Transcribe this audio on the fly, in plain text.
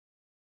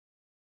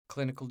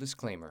Clinical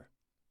disclaimer.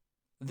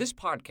 This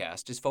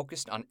podcast is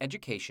focused on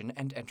education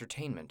and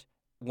entertainment.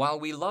 While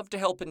we love to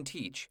help and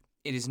teach,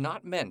 it is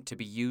not meant to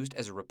be used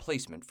as a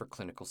replacement for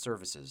clinical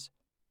services.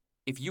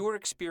 If you are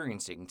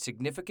experiencing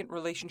significant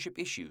relationship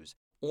issues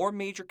or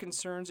major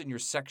concerns in your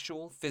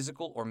sexual,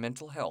 physical, or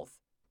mental health,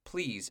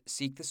 please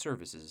seek the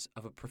services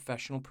of a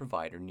professional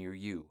provider near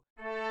you.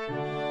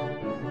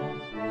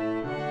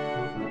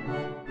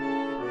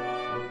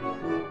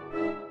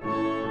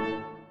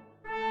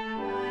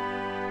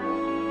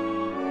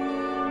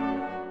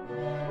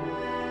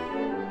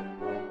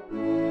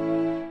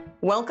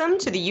 Welcome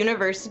to the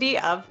University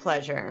of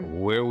Pleasure,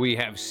 where we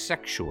have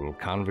sexual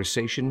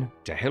conversation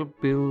to help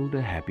build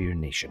a happier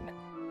nation.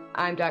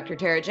 I'm Dr.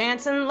 Tara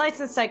Jansen,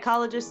 licensed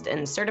psychologist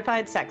and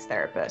certified sex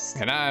therapist.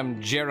 And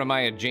I'm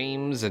Jeremiah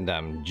James, and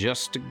I'm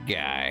just a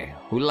guy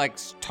who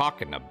likes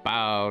talking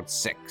about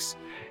sex.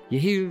 You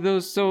hear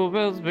those soul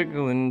bells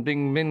bickling,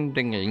 ding, ding,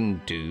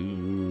 ding,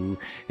 too.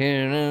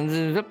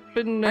 And up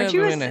and down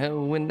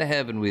in the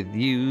heaven with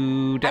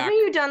you, Doc. Haven't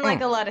you done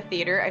like a lot of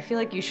theater? I feel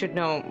like you should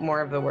know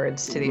more of the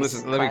words to these.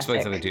 Listen, let me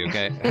explain something to you,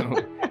 okay?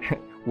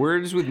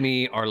 Words with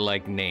me are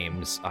like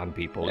names on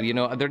people. You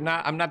know,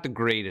 I'm not the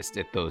greatest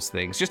at those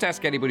things. Just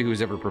ask anybody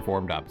who's ever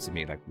performed opposite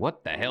me. Like,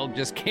 what the hell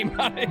just came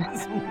out of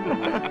his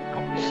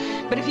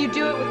mouth? But if you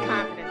do it with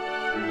confidence.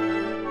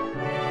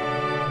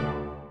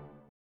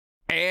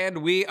 And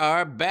we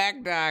are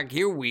back, Doc.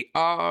 Here we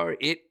are.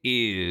 It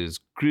is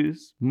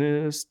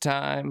Christmas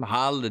time,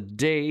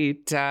 holiday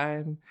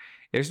time.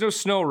 There's no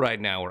snow right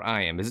now where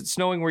I am. Is it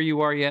snowing where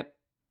you are yet?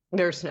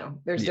 There's snow.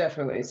 There's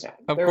definitely snow.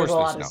 There was a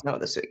lot of snow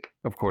this week.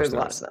 Of course there's a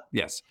lot of snow.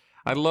 Yes.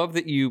 I love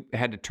that you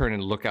had to turn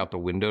and look out the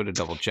window to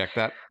double check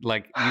that.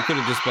 Like, you could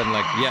have just been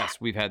like, yes,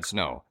 we've had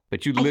snow.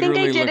 But you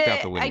literally looked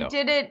out the window. I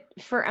did it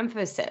for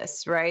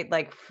emphasis, right?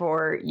 Like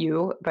for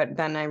you. But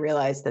then I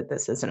realized that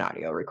this is an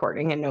audio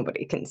recording and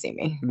nobody can see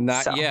me.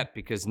 Not yet,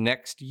 because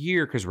next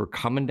year, because we're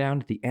coming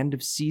down to the end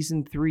of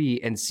season 3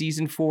 and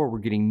season 4, we're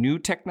getting new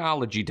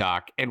technology,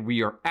 Doc. And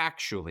we are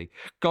actually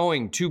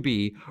going to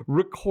be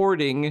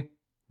recording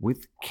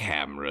with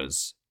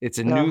cameras. It's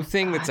a new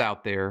thing that's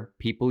out there.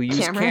 People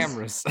use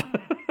cameras.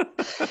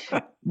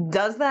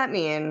 Does that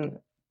mean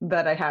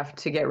that I have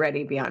to get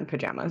ready beyond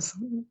pajamas?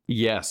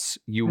 Yes,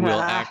 you will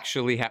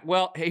actually have.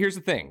 Well, hey, here's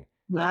the thing.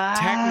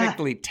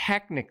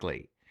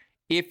 Technically,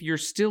 if you're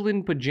still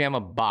in pajama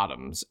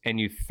bottoms and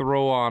you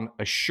throw on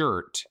a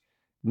shirt,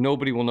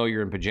 nobody will know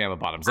you're in pajama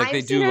bottoms, like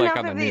they do like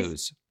on the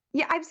news.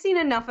 Yeah, I've seen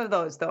enough of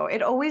those, though.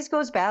 It always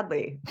goes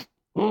badly.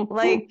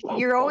 Like,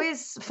 you're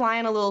always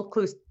flying a little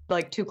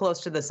too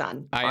close to the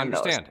sun. I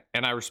understand.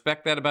 And I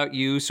respect that about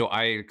you. So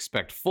I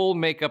expect full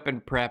makeup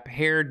and prep,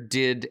 hair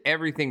did,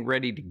 everything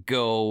ready to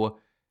go.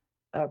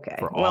 Okay.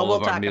 We'll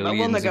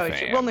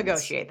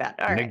negotiate that.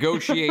 All right.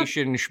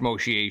 Negotiation,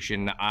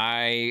 schmotiation.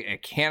 I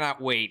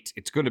cannot wait.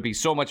 It's going to be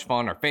so much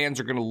fun. Our fans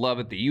are going to love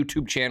it. The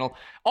YouTube channel,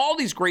 all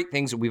these great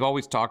things that we've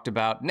always talked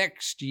about.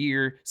 Next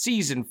year,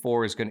 season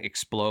 4 is going to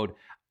explode.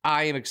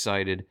 I am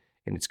excited,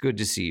 and it's good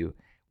to see you.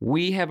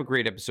 We have a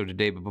great episode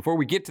today, but before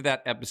we get to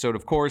that episode,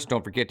 of course,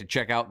 don't forget to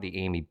check out the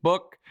Amy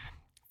book.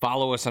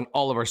 Follow us on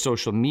all of our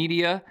social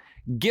media.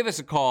 Give us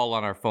a call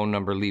on our phone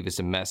number. Leave us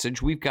a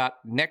message.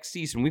 Next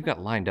season, we've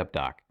got lined up,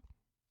 Doc,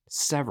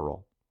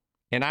 several.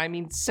 And I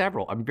mean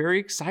several. I'm very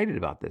excited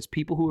about this.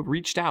 People who have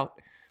reached out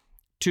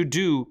to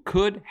do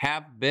could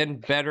have been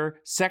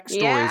better sex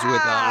stories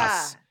with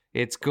us.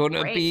 It's going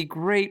to be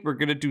great. We're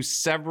going to do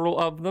several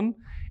of them.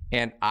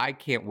 And I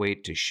can't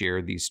wait to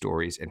share these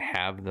stories and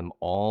have them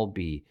all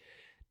be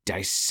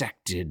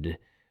dissected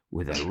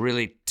with a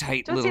really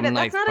tight little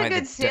knife. That's not a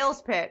good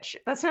sales pitch.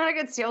 That's not a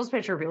good sales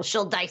pitch for people.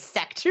 She'll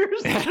dissect your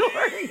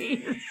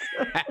stories.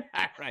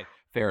 Right.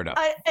 Fair enough.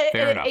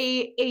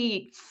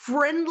 A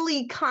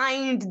friendly,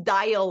 kind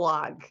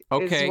dialogue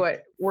is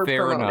what we're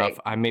promoting. Fair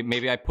enough.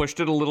 Maybe I pushed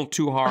it a little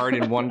too hard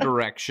in one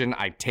direction.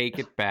 I take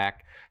it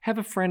back. Have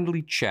a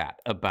friendly chat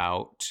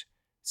about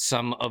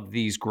some of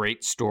these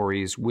great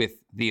stories with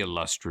the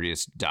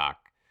illustrious Doc.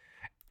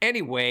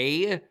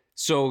 Anyway,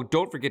 so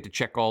don't forget to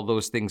check all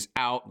those things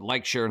out.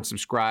 Like, share, and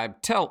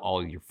subscribe. Tell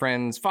all your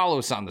friends. Follow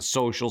us on the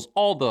socials.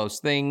 All those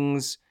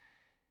things.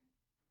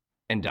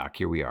 And Doc,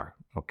 here we are,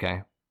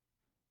 okay?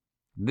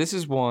 This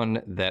is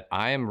one that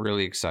I am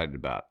really excited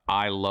about.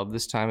 I love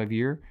this time of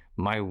year.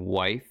 My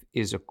wife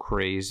is a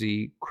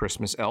crazy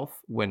Christmas elf.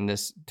 When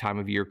this time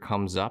of year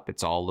comes up,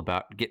 it's all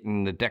about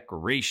getting the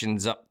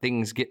decorations up,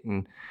 things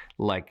getting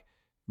like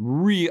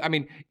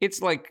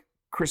it's like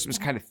Christmas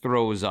kind of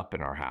throws up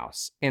in our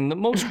house. In the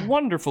most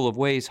wonderful of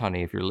ways,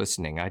 honey, if you're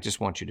listening, I just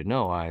want you to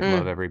know I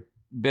love every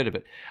bit of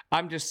it.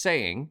 I'm just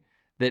saying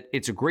that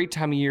it's a great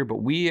time of year,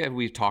 but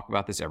we talk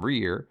about this every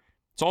year.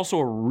 It's also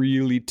a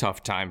really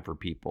tough time for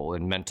people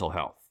in mental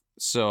health.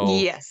 So,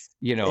 yes,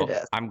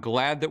 I'm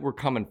glad that we're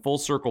coming full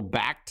circle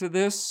back to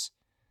this.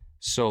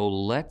 So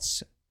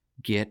let's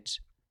get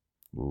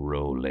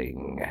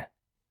rolling.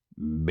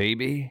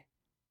 Baby,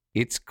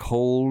 it's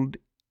cold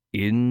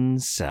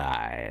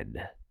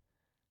inside.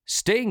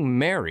 Staying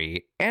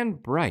merry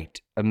and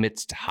bright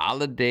amidst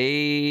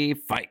holiday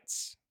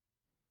fights.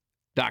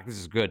 Doc, this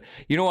is good.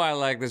 You know why I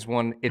like this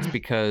one? It's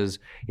because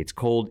it's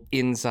cold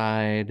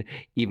inside,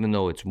 even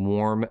though it's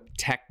warm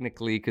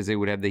technically because they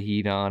would have the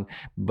heat on,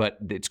 but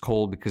it's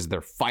cold because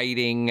they're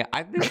fighting.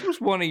 This was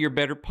one of your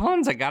better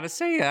puns, I gotta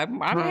say. I'm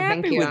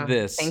happy with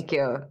this. Thank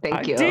you.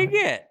 I dig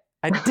it.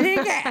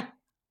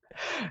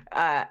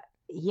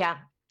 Yeah.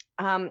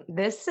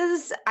 This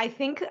is,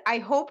 I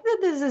hope that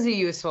this is a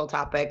useful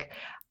topic.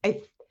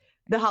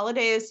 The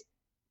holidays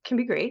can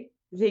be great.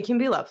 They can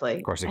be lovely.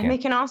 Of course they can. And they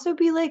can also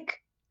be like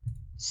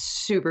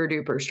super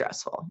duper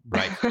stressful.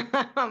 Right.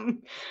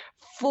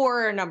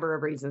 For a number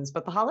of reasons.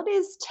 But the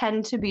holidays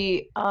tend to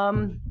be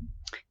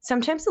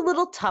sometimes a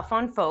little tough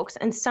on folks.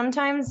 And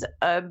sometimes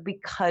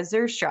because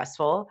they're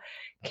stressful,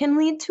 can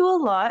lead to a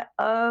lot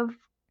of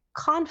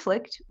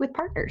conflict with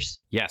partners.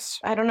 Yes.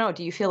 I don't know.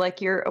 Do you feel like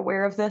you're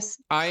aware of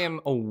this? I am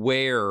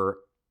aware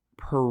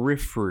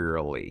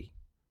peripherally.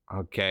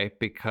 Okay.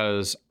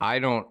 Because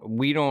let me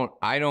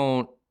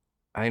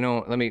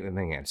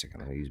answer.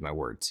 Let me use my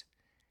words.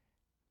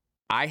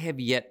 I have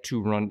yet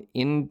to run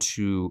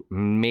into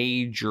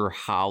major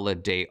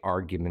holiday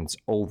arguments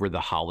over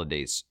the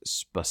holidays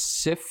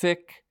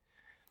specific.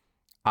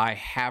 I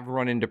have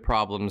run into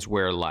problems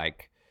where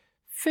like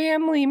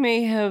family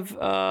may have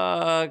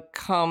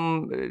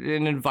come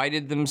and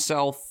invited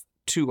themselves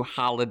to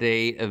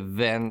holiday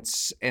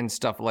events and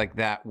stuff like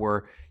that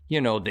where,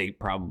 they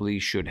probably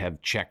should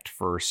have checked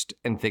first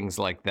and things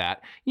like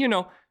that.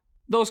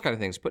 Those kind of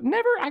things, but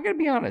never, I gotta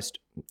be honest,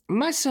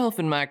 myself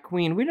and my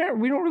queen, we don't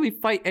really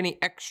fight any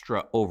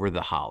extra over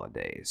the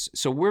holidays.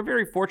 So we're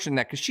very fortunate in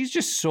that because she's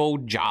just so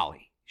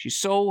jolly.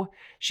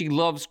 She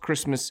loves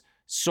Christmas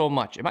so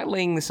much. Am I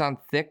laying this on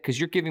thick?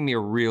 Because you're giving me a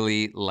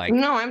really like...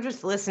 No, I'm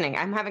just listening.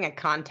 I'm having a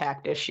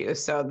contact issue.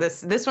 So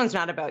this one's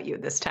not about you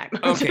this time.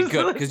 Okay,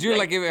 good. Because you're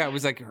like, I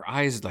was like, her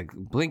eyes like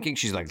blinking.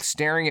 She's like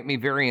staring at me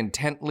very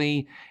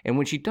intently. And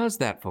when she does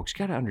that, folks, you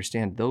got to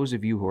understand, those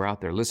of you who are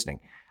out there listening,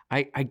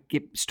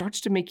 it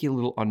starts to make you a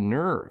little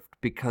unnerved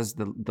because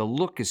the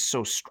look is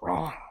so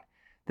strong.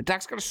 The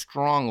doc's got a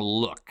strong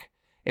look.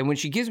 And when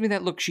she gives me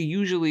that look, she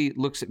usually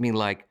looks at me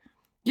like,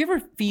 you ever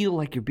feel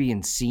like you're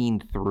being seen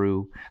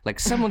through?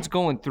 Like someone's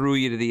going through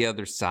you to the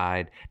other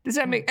side? Does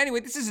that make... Anyway,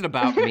 this isn't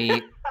about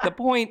me. The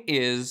point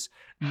is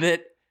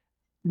that,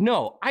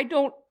 no, I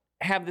don't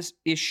have this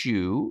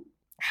issue.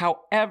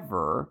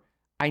 However,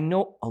 I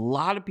know a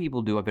lot of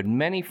people do. I've had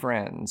many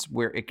friends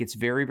where it gets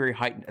very, very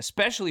heightened,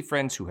 especially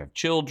friends who have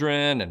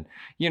children. And,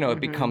 it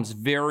becomes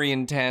very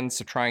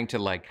intense of trying to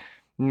like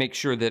make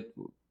sure that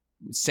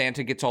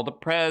Santa gets all the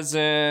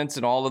presents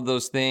and all of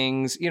those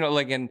things,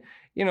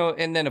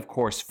 and then of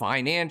course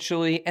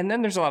financially. And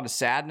then there's a lot of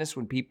sadness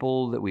when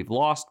we've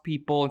lost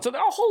people. And so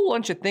there are a whole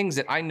bunch of things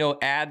that I know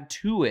add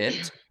to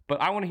it, but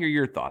I want to hear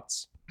your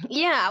thoughts.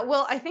 Yeah.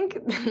 Well, I think,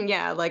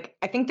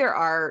 I think there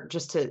are,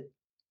 just to,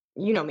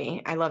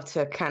 me, I love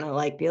to kind of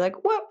like be like,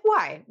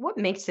 why? What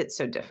makes it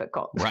so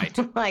difficult? Right.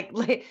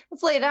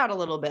 Let's lay it out a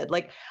little bit.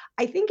 Like,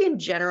 I think in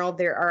general,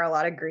 there are a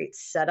lot of great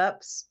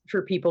setups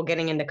for people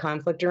getting into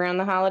conflict around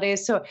the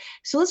holidays. So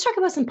let's talk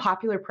about some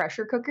popular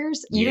pressure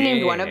cookers. You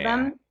named one of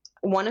them.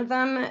 One of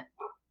them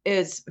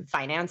is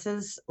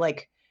finances.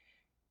 Like,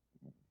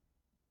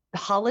 the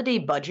holiday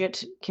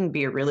budget can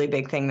be a really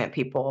big thing that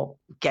people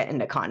get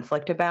into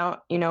conflict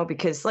about,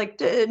 because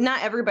like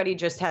not everybody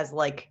just has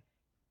like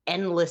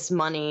endless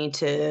money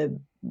to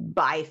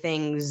buy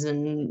things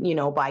and,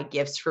 buy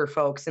gifts for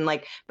folks. And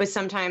like, but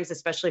sometimes,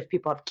 especially if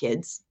people have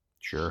kids,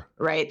 sure,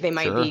 right, they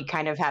might be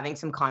kind of having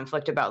some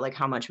conflict about like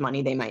how much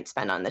money they might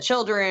spend on the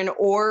children.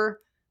 Or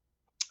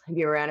have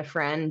you ever had a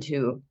friend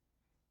who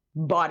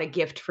bought a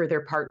gift for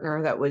their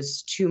partner that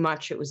was too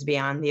much? It was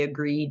beyond the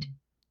agreed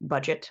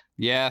budget.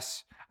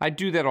 Yes, I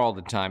do that all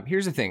the time.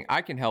 Here's the thing.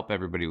 I can help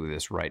everybody with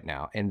this right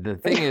now. And the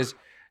thing is,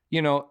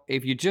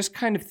 if you just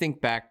kind of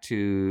think back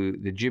to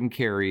the Jim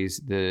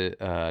Carrey's, the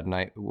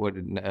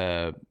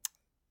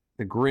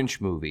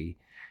Grinch movie,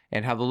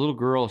 and how the little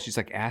girl, she's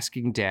like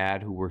asking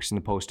dad who works in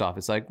the post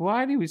office, like,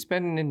 why do we you're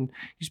spending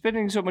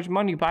so much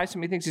money, you buy so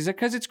many things? He's like,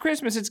 because it's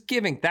Christmas, it's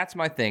giving. That's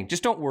my thing.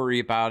 Just don't worry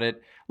about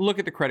it. Look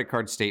at the credit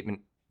card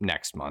statement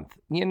next month.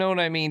 You know what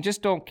I mean?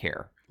 Just don't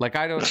care. Like,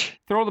 I don't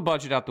throw the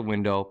budget out the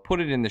window, put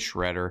it in the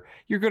shredder.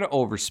 You're going to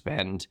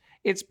overspend.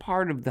 It's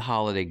part of the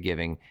holiday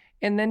giving.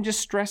 And then just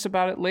stress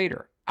about it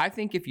later. I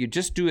think if you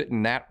just do it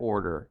in that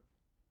order,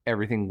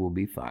 everything will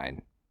be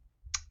fine.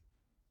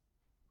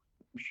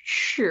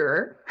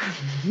 Sure.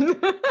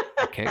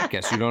 Okay, I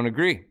guess you don't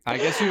agree. But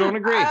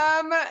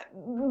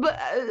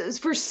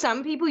for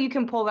some people, you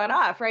can pull that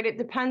off, right? It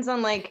depends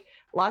on like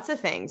lots of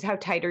things. How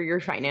tight are your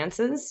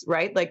finances,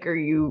 right? Like, are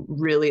you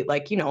really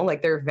like,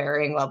 there are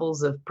varying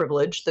levels of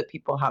privilege that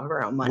people have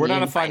around money. We're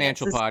not a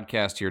financial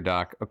podcast here,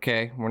 Doc.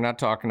 Okay, we're not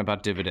talking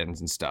about dividends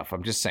and stuff.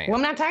 I'm just saying. Well,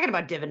 I'm not talking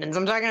about dividends.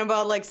 I'm talking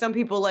about like some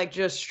people like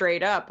just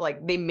straight up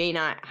like they may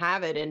not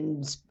have it,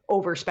 and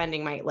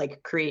overspending might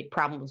like create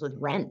problems with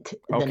rent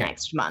the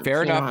next month.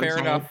 Fair enough.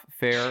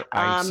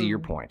 I see your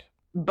point.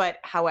 But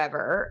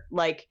however,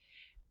 like,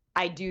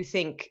 I do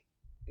think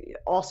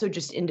also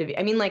just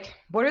I mean, like,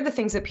 what are the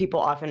things that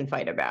people often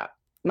fight about?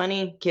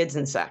 money, kids,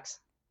 and sex.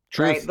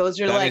 Truth. Right? Those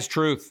are that is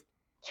truth.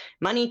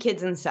 Money,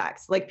 kids, and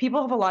sex. Like people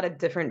have a lot of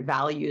different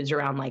values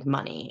around like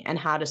money and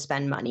how to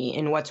spend money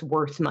and what's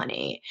worth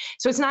money.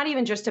 So it's not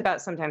even just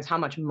about sometimes how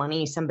much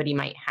money somebody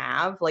might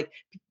have. Like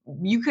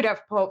you could have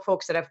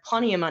folks that have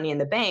plenty of money in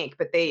the bank,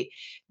 but they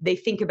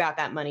think about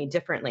that money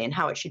differently and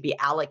how it should be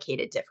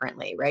allocated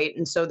differently, right?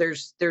 And so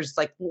there's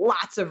like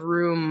lots of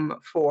room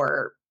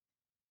for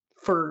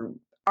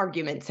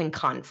arguments and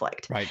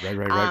conflict. Right.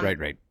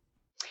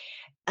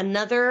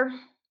 Another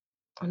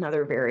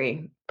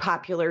very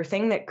popular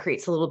thing that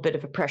creates a little bit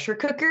of a pressure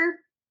cooker.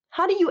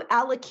 How do you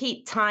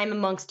allocate time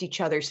amongst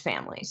each other's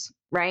families,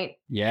 right?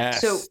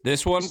 Yes. So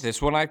this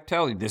one, I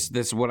tell you, this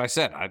is what I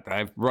said.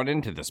 I've run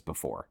into this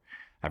before.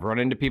 I've run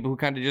into people who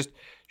kind of just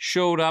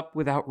showed up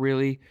without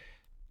really,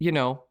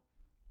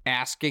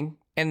 asking.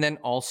 And then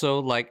also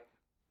like,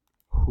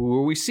 who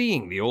are we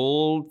seeing? The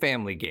old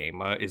family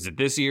game. Is it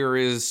this year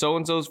is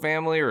so-and-so's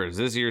family, or is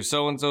this year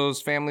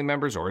so-and-so's family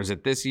members, or is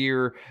it this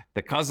year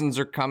the cousins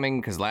are coming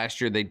because last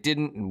year they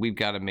didn't and we've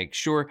got to make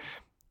sure.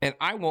 And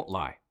I won't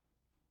lie.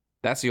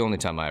 That's the only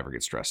time I ever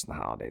get stressed in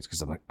the holidays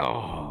because I'm like,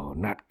 oh,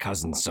 not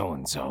cousin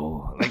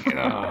so-and-so. Like,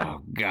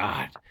 oh,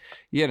 God.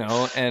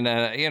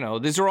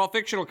 And, these are all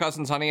fictional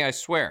cousins, honey, I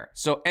swear.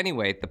 So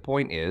anyway, the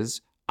point is,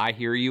 I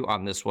hear you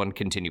on this one.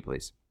 Continue,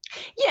 please.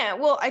 Yeah,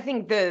 well, I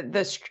think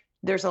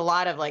there's a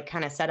lot of like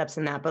kind of setups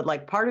in that, but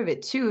like part of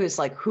it too is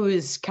like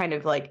who's kind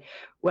of like,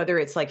 whether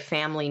it's like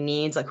family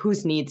needs, like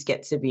whose needs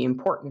get to be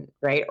important,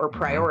 right? Or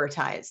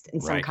prioritized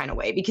in some kind of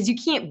way, because you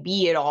can't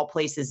be at all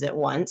places at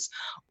once.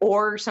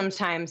 Or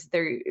sometimes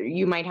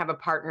you might have a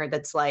partner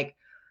that's like,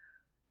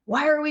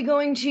 why are we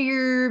going to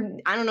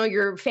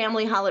your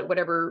family holiday,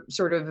 whatever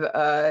sort of,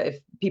 if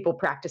people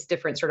practice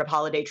different sort of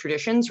holiday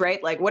traditions,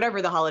 right? Like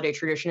whatever the holiday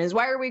tradition is,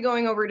 why are we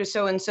going over to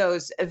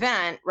so-and-so's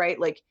event, right?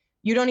 Like,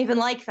 you don't even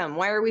like them.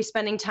 Why are we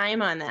spending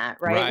time on that?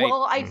 Right.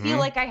 Well, I feel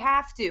like I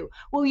have to.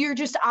 Well, you're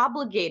just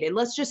obligated.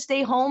 Let's just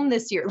stay home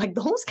this year. Like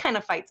those kind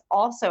of fights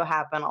also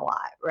happen a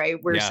lot, right?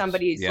 Where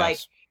somebody's like,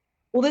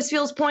 well, this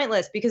feels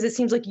pointless because it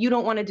seems like you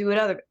don't want to do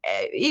it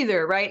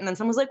either. Right. And then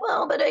someone's like,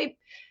 well, but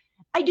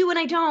I do and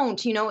I don't,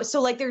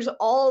 So like there's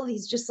all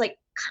these just like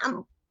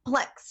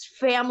complex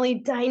family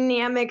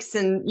dynamics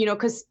and,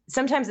 because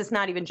sometimes it's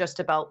not even just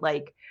about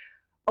like,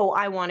 oh,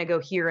 I want to go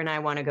here and I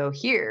want to go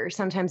here.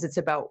 Sometimes it's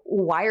about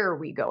why are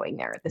we going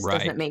there? This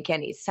doesn't make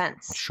any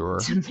sense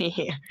to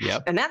me.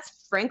 Yep. And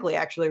that's frankly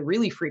actually a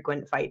really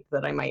frequent fight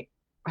that I might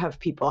have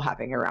people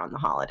having around the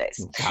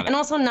holidays. And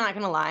also not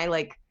going to lie,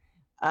 like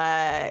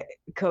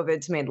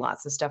COVID's made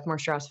lots of stuff more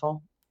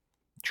stressful.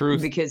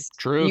 Truth. Because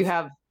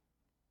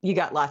you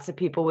got lots of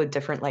people with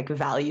different like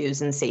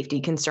values and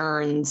safety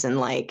concerns and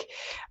like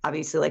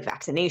obviously like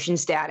vaccination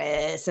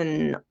status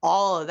and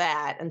all of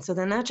that. And so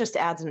then that just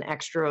adds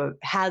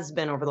has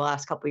been over the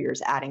last couple of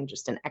years, adding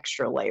just an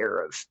extra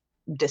layer of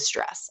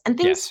distress. And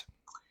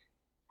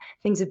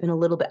things have been a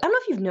little bit, I don't know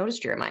if you've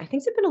noticed, Jeremiah,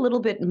 things have been a little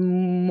bit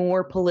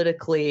more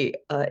politically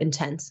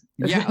intense.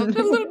 Yeah, a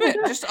little bit,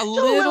 just a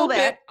little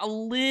bit, a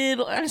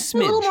smidge, a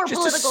little more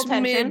just political a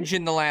smidge tension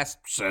in the last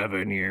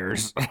 7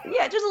 years.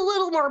 Yeah, just a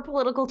little more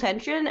political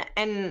tension,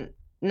 and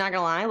not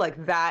gonna lie, like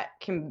I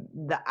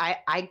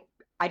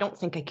don't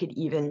think I could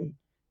even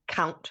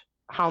count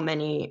how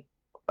many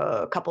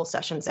couple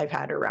sessions I've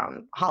had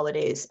around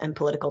holidays and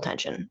political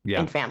tension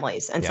in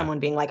families, and someone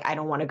being like, I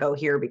don't want to go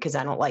here because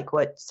I don't like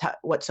what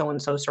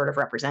so-and-so sort of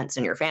represents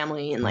in your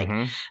family. And like,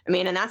 I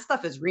mean, and that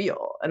stuff is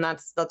real. And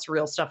that's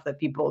real stuff that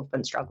people have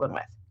been struggling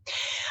with.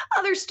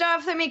 Other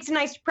stuff that makes a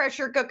nice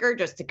pressure cooker,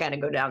 just to kind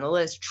of go down the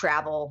list,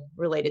 travel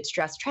related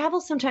stress. Travel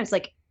sometimes,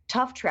 like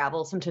tough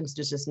travel, sometimes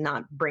does just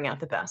not bring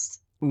out the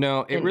best.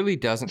 No, it really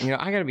doesn't.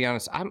 I got to be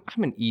honest. I'm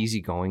an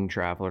easygoing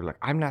traveler. Like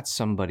I'm not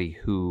somebody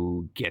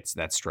who gets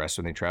that stress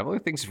when they travel.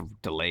 Things are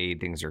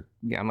delayed. Things are.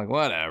 Yeah, I'm like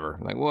whatever.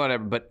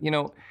 But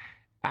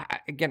I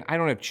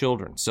don't have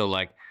children, so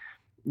like,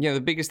 the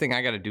biggest thing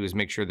I got to do is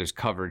make sure there's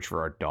coverage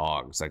for our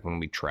dogs, like when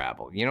we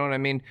travel. You know what I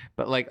mean?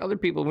 But like other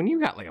people, when you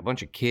got like a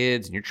bunch of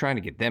kids and you're trying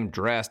to get them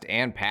dressed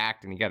and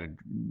packed, and you got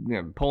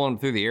to pull them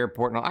through the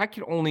airport, and all, I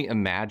can only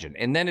imagine.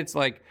 And then it's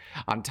like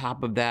on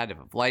top of that, if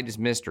a flight is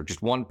missed or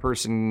just one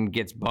person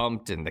gets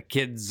bumped and the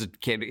kids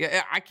can't,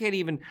 I can't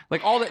even,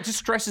 like all that just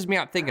stresses me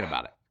out thinking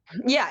about it.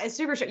 Yeah, it's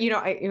super.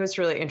 It was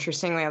really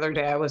interesting the other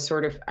day. I was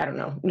sort of, I don't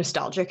know,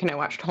 nostalgic, and I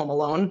watched Home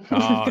Alone.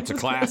 Oh, it's a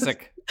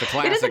classic. It's a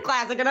classic. It is a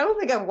classic, and I don't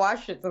think I've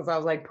watched it since I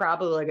was like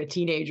probably like a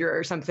teenager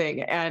or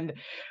something. And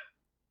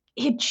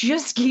it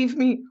just gave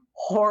me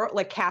horror,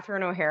 like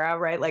Catherine O'Hara,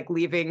 right? Like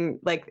leaving,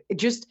 like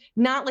just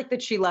not like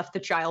that she left the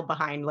child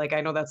behind. Like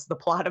I know that's the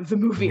plot of the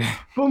movie,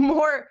 but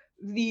more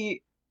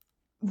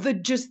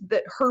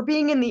that her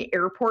being in the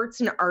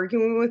airports and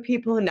arguing with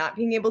people and not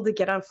being able to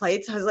get on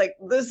flights. I was like,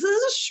 this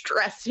is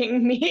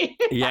stressing me.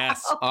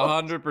 Yes,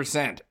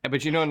 100%.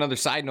 But another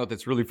side note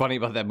that's really funny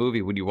about that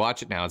movie when you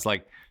watch it now, it's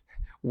like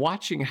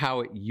watching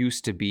how it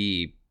used to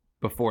be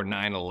before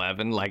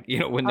 9/11, like,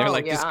 when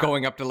they're just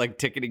going up to like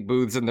ticketing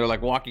booths and they're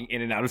like walking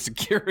in and out of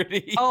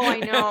security. Oh, I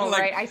know, like,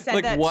 right? I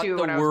said that what too.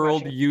 What the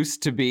world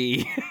used to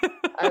be.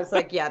 I was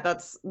like, yeah,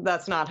 that's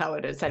not how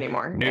it is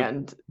anymore. Nope.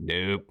 And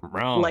Nope.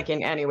 Wrong. like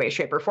in any way,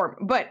 shape, or form.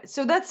 But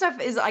so that stuff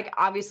is like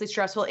obviously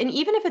stressful. And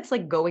even if it's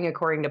like going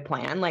according to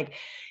plan, like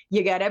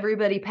you got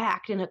everybody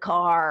packed in a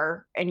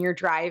car and you're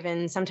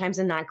driving sometimes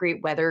in not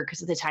great weather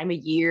because of the time of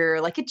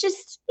year, like it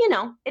just,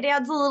 it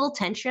adds a little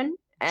tension.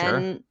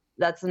 And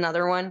that's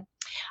another one.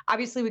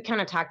 Obviously, we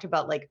kind of talked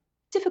about like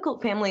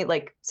difficult family,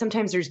 like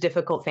sometimes there's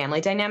difficult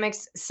family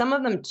dynamics. Some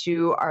of them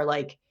too are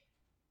like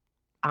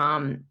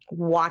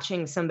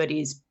watching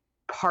somebody's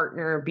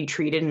partner be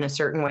treated in a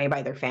certain way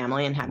by their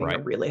family and having a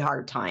really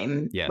hard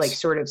time like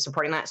sort of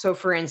supporting that. So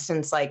for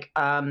instance, like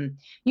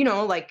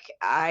like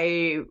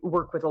I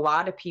work with a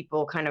lot of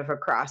people kind of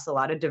across a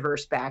lot of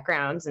diverse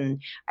backgrounds,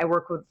 and I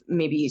work with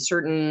maybe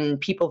certain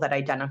people that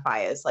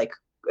identify as like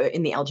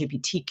in the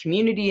LGBT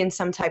community in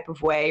some type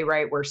of way,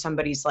 right, where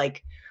somebody's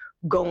like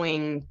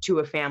going to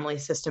a family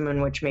system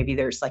in which maybe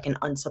there's like an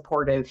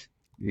unsupportive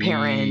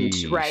parent,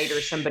 right, or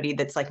somebody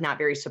that's like not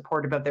very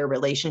supportive of their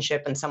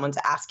relationship, and someone's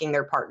asking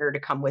their partner to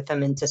come with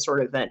them into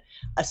sort of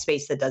a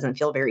space that doesn't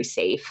feel very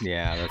safe.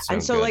 Yeah, that's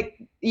and so good.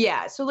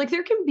 So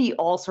there can be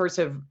all sorts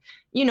of,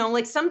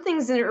 like some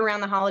things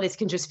around the holidays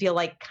can just feel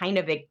like kind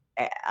of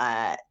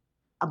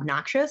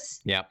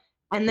obnoxious. Yeah.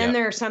 And then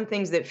there are some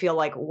things that feel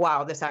like,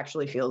 wow, this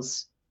actually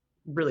feels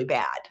really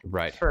bad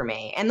for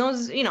me. And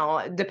those,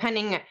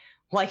 depending,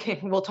 like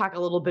we'll talk a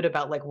little bit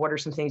about like what are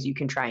some things you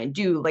can try and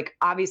do. Like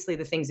obviously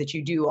the things that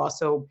you do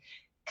also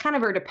kind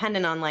of are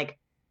dependent on like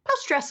how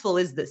stressful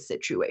is this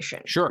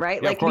situation? Sure.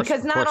 Right? Yeah, like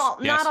because not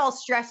all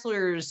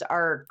stressors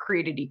are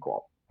created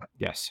equal.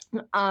 Yes.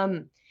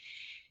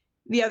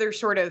 The other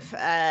sort of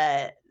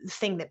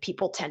thing that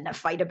people tend to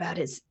fight about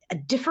is a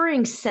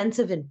differing sense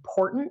of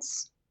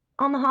importance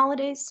on the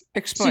holidays.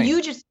 Explain.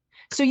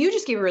 So you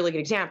just gave a really good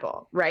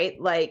example, right?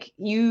 Like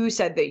you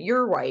said that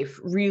your wife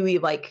really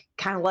like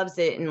kind of loves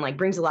it and like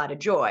brings a lot of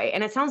joy.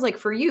 And it sounds like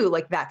for you,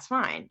 like that's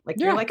fine. Like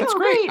you're like, that's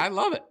great. I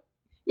love it.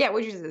 Yeah,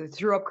 would you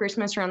throw up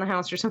Christmas around the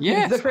house or something?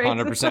 Yes,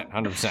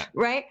 100%.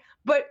 Right?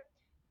 But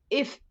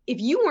if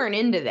you weren't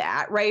into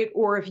that, right?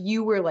 Or if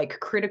you were like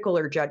critical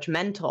or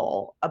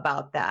judgmental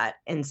about that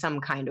in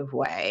some kind of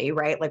way,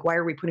 right? Like why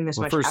are we putting this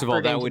much effort into First of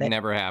all, that would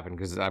never happen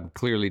because I'm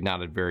clearly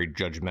not a very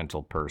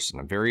judgmental person.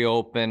 I'm very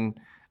open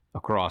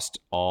across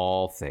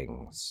all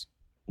things.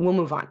 We'll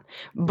move on.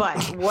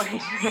 But what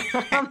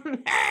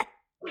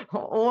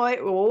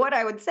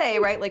I would say,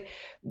 right? Like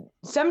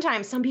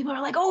sometimes some people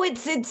are like, oh,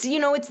 it's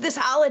this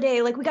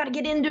holiday, like we got to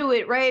get into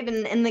it, right?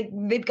 And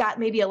they've got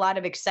maybe a lot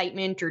of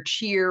excitement or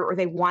cheer, or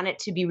they want it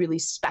to be really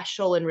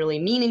special and really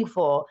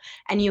meaningful.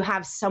 And you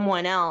have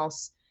someone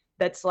else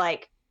that's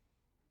like,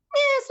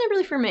 it's not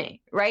really for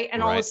me, right?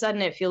 And all of a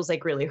sudden it feels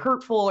like really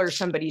hurtful, or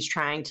somebody's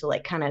trying to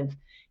like kind of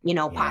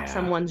pop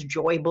someone's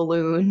joy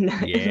balloon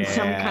in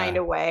some kind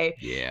of way.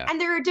 Yeah. And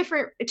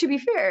to be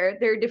fair,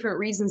 there are different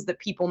reasons that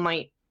people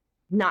might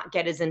not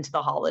get as into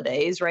the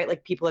holidays, right?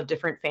 Like people have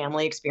different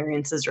family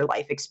experiences or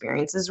life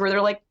experiences where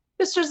they're like,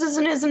 this just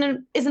isn't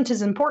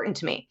as important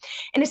to me.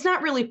 And it's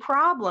not really a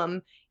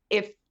problem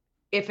if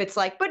it's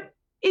like, but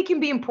it can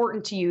be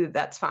important to you,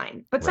 that's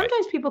fine. But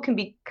sometimes people can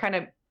be kind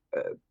of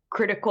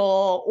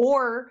critical,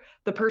 or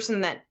the person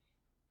that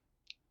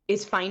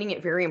is finding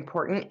it very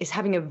important is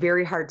having a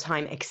very hard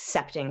time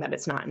accepting that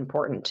it's not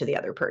important to the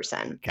other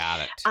person.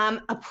 Got it.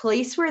 A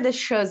place where this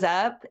shows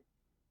up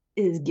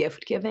is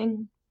gift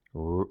giving.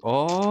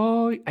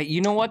 Oh,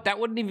 you know what? That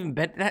wouldn't even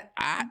been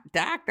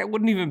Doc. That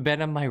wouldn't even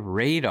been on my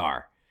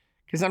radar,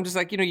 because I'm just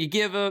like, you're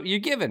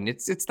given.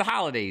 It's the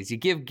holidays. You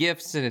give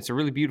gifts, and it's a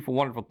really beautiful,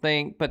 wonderful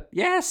thing. But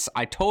yes,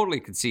 I totally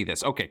could see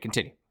this. Okay,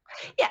 continue.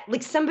 Yeah,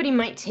 like somebody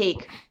might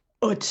take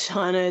a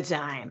ton of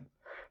time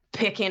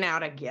picking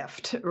out a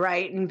gift,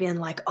 right? And being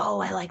like, oh,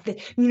 I like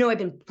this. I've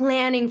been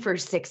planning for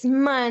 6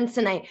 months,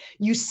 and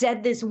you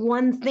said this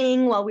one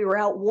thing while we were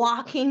out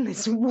walking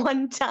this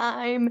one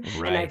time,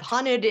 and I've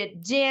hunted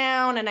it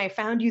down, and I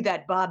found you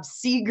that Bob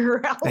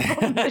Seger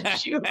album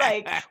that you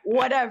like,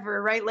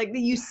 whatever, right? Like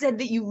you said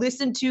that you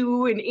listened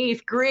to in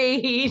 8th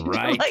grade.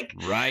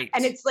 Right.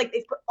 And it's like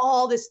they put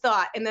all this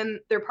thought, and then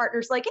their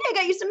partner's like, hey, I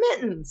got you some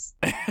mittens.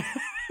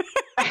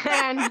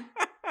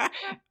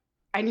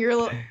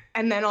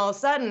 And then all of a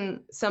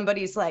sudden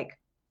somebody's like,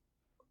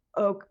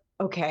 oh,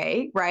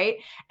 okay, right?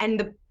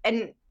 And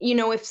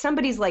if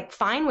somebody's like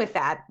fine with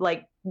that,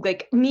 like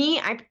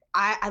me,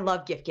 I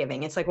love gift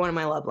giving. It's like one of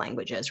my love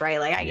languages, right?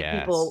 Like I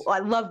get people, I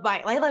love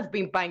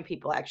buying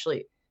people,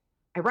 actually.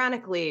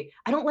 Ironically,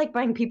 I don't like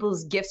buying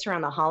people's gifts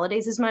around the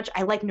holidays as much.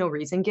 I like no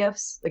reason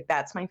gifts. Like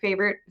that's my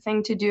favorite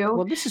thing to do.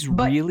 Well, this is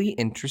really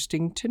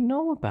interesting to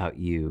know about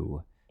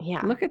you.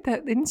 Yeah. Look at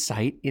that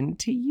insight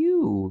into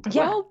you.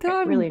 Yeah, well done.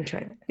 I really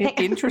enjoyed it.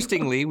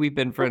 Interestingly, we've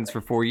been friends for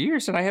 4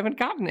 years, and I haven't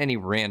gotten any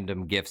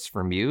random gifts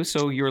from you.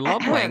 So your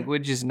love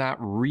language is not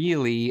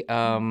really.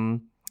 I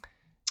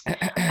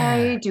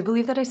do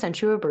believe that I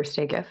sent you a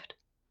birthday gift.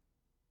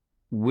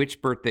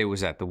 Which birthday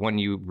was that? The one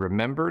you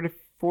remembered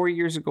 4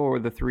 years ago, or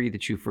the 3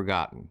 that you've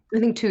forgotten? I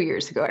think 2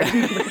 years ago. I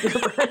remember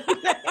your birthday.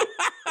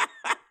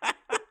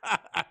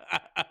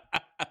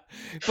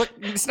 But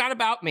it's not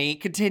about me.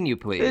 Continue,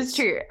 please. It's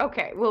true.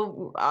 Okay,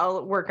 well,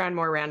 I'll work on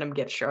more random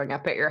gifts showing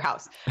up at your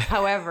house.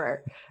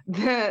 However,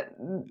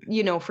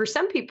 for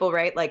some people,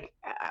 right? Like,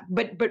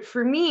 but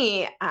for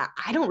me,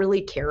 I don't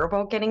really care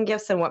about getting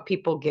gifts and what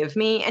people give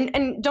me.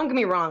 And don't get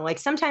me wrong, like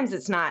sometimes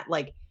it's not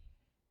like,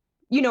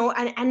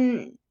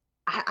 and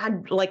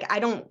I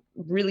don't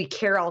really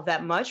care all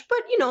that much.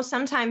 But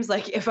sometimes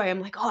like if I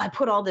am like, oh, I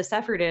put all this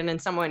effort in,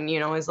 and someone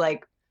is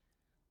like,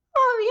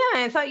 oh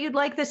yeah, I thought you'd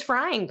like this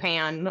frying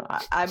pan.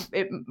 I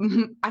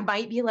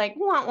might be like,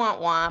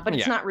 wah, but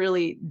it's not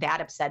really that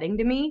upsetting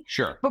to me.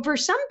 Sure. But for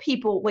some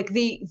people, like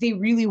they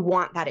really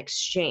want that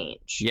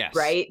exchange. Yes.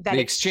 Right. That the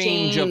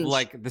exchange of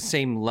like the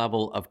same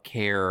level of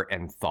care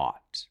and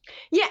thought.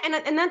 Yeah,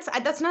 and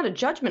that's not a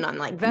judgment on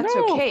like that's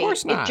No, okay. Of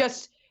course not.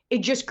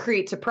 It just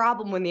creates a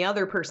problem when the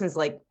other person's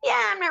like, yeah,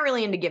 I'm not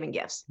really into giving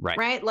gifts.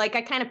 Right. Like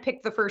I kind of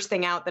picked the first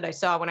thing out that I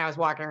saw when I was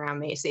walking around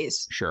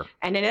Macy's. Sure.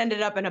 And it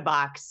ended up in a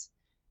box.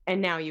 And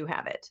now you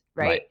have it,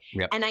 right?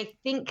 Yep. And I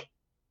think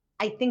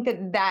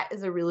that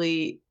is a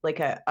really like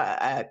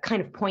a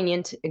kind of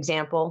poignant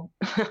example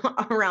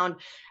around,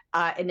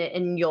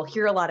 and you'll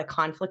hear a lot of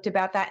conflict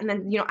about that. And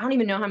then I don't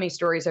even know how many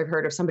stories I've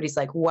heard of somebody's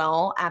like,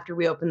 well, after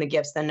we opened the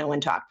gifts, then no one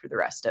talked for the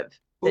rest of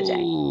the day.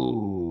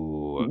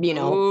 Ooh, I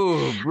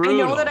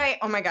know that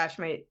oh my gosh,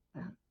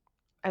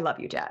 I love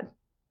you, Dad.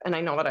 And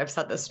I know that I've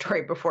said this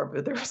story before,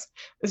 but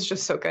it's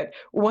just so good.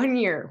 One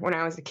year when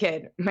I was a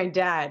kid, my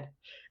dad.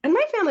 And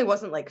my family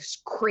wasn't like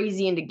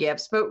crazy into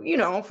gifts, but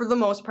for the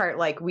most part,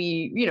 like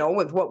we,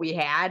 with what we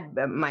had,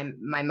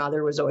 my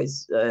mother was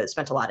always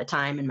spent a lot of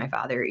time, and my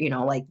father,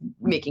 like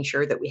making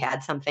sure that we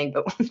had something.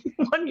 But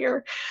one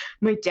year,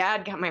 my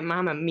dad got my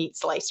mom a meat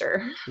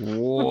slicer.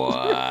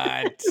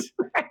 What?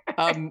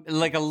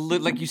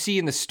 like you see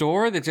in the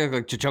store that's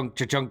like cha-chunk,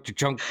 cha-chunk,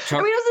 cha-chunk,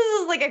 cha-chunk. I mean, this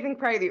is like I think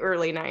probably the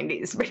early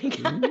 '90s, but he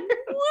got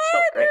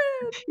her.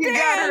 You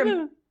got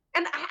her.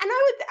 And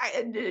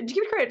I would to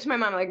give credit to my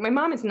mom. Like my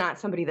mom is not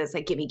somebody that's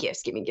like, give me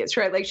gifts,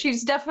 right? Like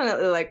she's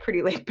definitely like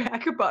pretty laid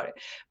back about it.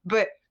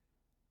 But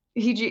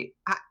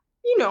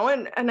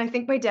and I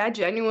think my dad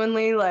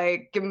genuinely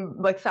like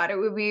thought it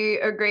would be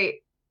a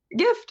great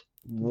gift.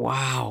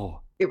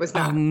 Wow. It was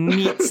not. A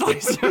meat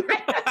slicer.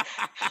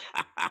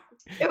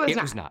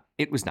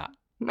 It was not.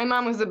 My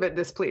mom was a bit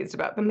displeased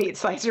about the meat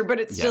slicer, but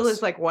it still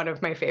is like one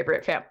of my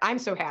favorite I'm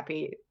so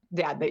happy,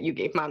 Dad, that you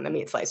gave Mom the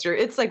meat slicer.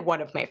 It's like one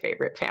of my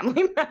favorite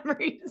family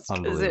memories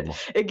because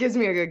it gives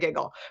me a good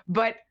giggle.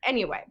 But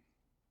anyway,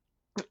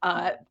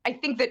 I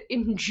think that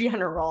in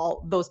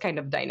general, those kind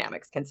of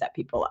dynamics can set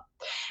people up.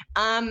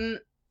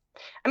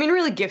 I mean,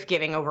 really, gift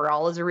giving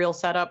overall is a real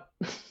setup.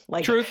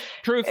 Like truth.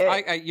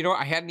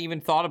 I hadn't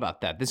even thought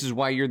about that. This is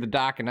why you're the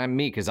doc and I'm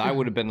me, because I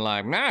would have been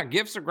like, nah,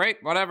 gifts are great,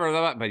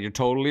 whatever. But you're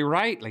totally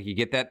right. Like you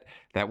get that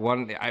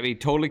one. I mean,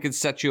 totally could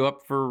set you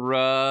up for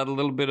a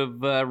little bit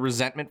of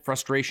resentment,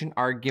 frustration,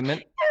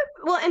 argument.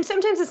 Well, and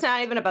sometimes it's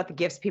not even about the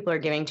gifts people are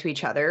giving to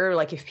each other.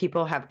 Like if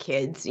people have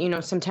kids,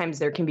 sometimes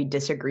there can be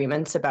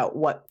disagreements about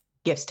what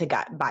gifts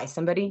to buy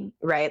somebody,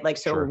 right? Like,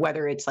 so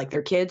whether it's like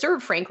their kids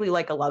or frankly,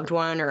 like a loved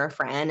one or a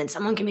friend, and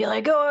someone can be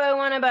like, oh, I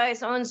want to buy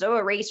so-and-so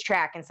a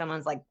racetrack. And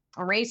someone's like,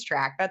 a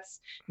racetrack?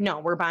 No,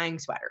 we're buying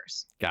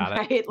sweaters. Got it.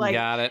 Right? Like,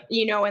 got it.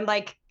 And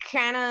like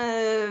kind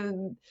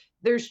of,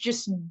 there's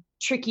just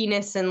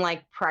trickiness and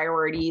like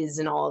priorities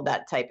and all of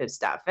that type of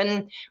stuff.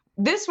 And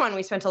this one,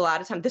 we spent a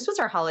lot of time. This was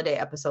our holiday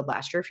episode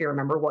last year, if you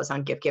remember, was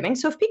on gift giving.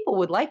 So if people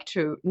would like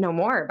to know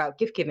more about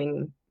gift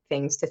giving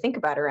things to think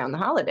about around the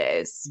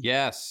holidays.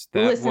 Yes,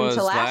 that was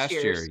last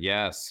year.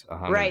 Yes,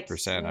 100%. Right.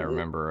 I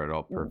remember it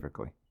all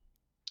perfectly.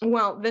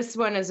 Well, this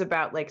one is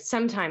about like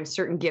sometimes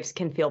certain gifts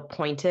can feel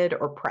pointed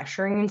or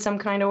pressuring in some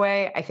kind of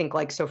way. I think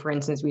like, so for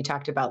instance, we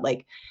talked about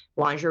like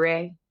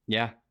lingerie.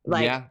 Yeah.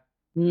 Like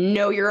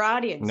know your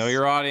audience. Know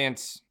your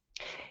audience.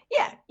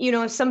 Yeah.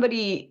 If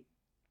somebody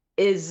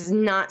is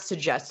not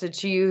suggested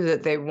to you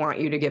that they want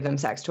you to give them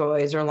sex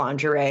toys or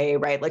lingerie,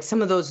 right? Like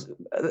some of those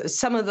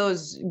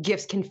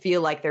gifts can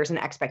feel like there's an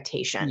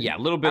expectation. Yeah, a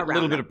little bit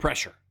of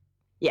pressure.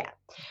 Yeah.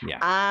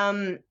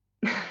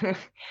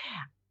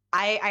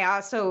 I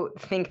also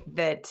think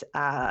that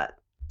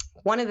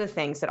one of the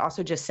things that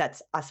also just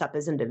sets us up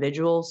as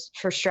individuals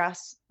for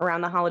stress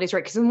around the holidays,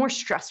 right? Because the more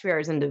stressed we are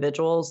as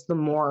individuals, the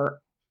more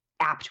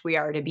apt we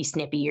are to be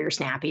snippy or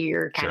snappy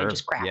or kind of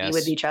just crappy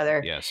with each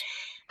other. Yes.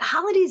 The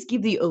holidays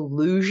give the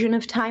illusion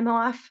of time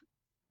off,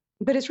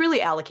 but it's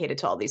really allocated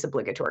to all these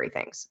obligatory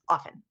things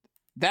often.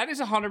 That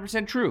is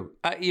 100% true.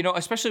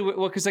 Especially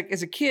because like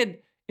as a kid,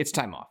 it's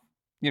time off.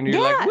 You're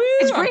like, woo,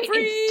 it's great. I'm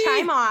free. It's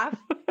time off.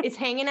 It's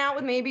hanging out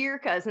with maybe your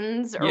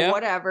cousins or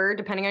whatever,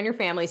 depending on your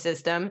family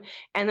system.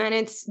 And then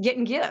it's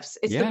getting gifts.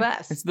 It's the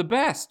best. It's the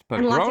best. But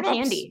and lots of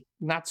grown-ups, candy.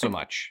 Not so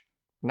much.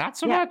 Not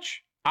so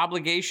much.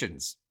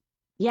 Obligations.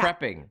 Yeah.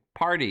 Prepping.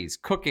 Parties.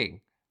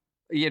 Cooking.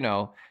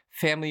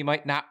 Family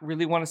might not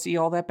really want to see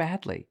all that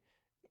badly,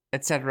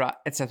 et cetera,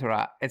 et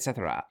cetera, et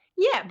cetera.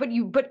 Yeah,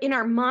 but in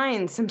our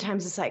minds,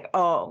 sometimes it's like,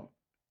 oh,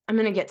 I'm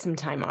going to get some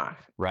time off.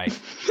 Right.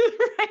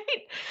 Right?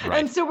 Right.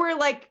 And so we're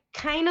like,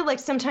 kind of like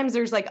sometimes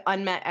there's like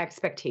unmet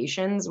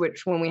expectations,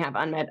 which when we have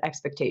unmet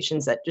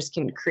expectations, that just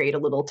can create a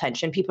little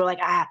tension. People are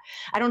like, I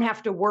don't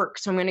have to work,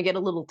 so I'm going to get a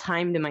little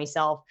time to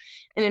myself.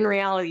 And in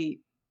reality,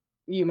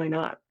 you might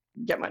not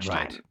get much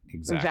time.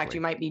 Exactly. In fact,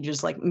 you might be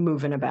just like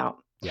moving about.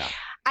 Yeah.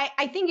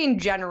 I think in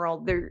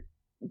general,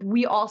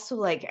 we also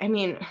like, I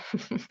mean,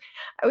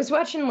 I was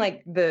watching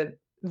like the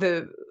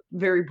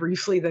very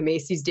briefly the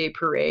Macy's Day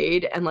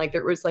Parade, and like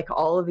there was like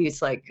all of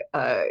these like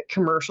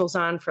commercials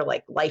on for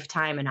like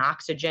Lifetime and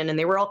Oxygen, and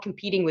they were all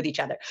competing with each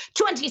other.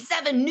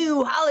 27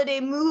 new holiday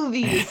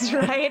movies,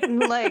 right? And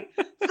like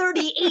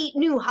 38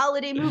 new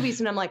holiday movies,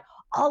 and I'm like,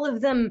 all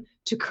of them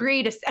to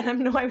create and I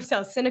know I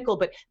sound cynical,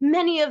 but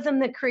many of them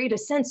that create a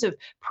sense of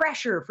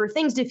pressure for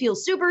things to feel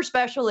super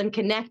special and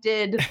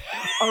connected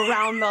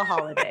around the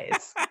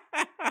holidays.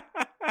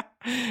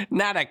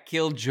 Not a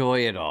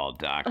killjoy at all,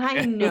 Doc.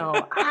 I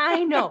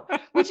know,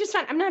 which is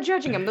fine. I'm not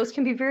judging them. Those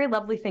can be very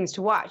lovely things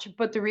to watch.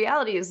 But the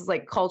reality is,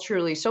 like,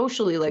 culturally,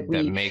 socially, like,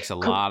 that makes a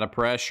lot of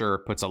pressure,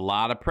 puts a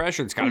lot of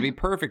pressure. It's got to be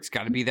perfect. It's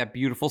got to be that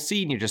beautiful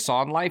scene you just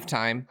saw in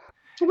Lifetime.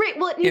 Right.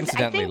 Well,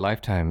 incidentally,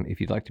 Lifetime, if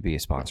you'd like to be a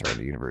sponsor of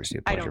the University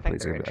of Pleasure,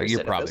 please.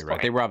 You're probably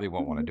right. They probably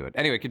won't want to do it.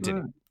 Anyway,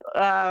 continue.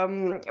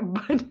 But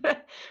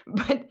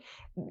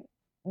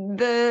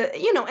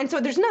and so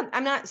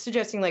I'm not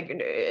suggesting like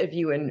if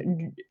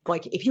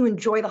you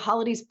enjoy the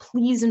holidays,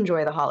 please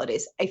enjoy the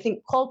holidays. I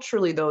think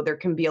culturally though, there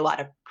can be a lot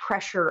of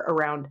pressure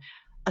around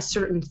a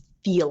certain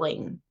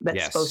feeling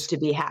that's supposed to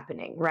be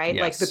happening, right?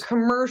 Like the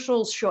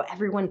commercials show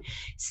everyone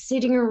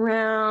sitting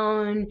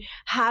around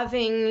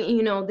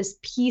having, this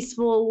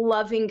peaceful,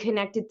 loving,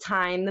 connected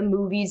time. The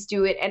movies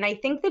do it. And I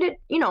think that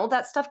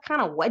that stuff kind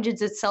of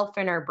wedges itself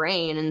in our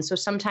brain. And so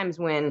sometimes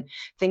when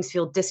things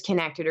feel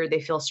disconnected or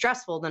they feel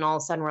stressful, then all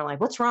of a sudden we're like,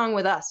 what's wrong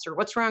with us? Or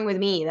what's wrong with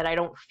me that I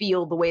don't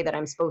feel the way that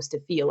I'm supposed to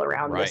feel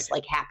around this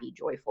like happy,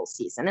 joyful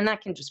season? And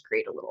that can just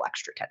create a little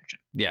extra tension.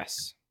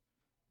 Yes.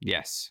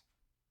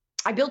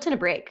 I built in a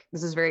break.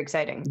 This is very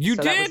exciting. You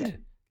did?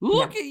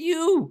 Look at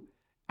you.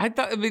 I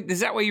thought,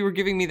 is that why you were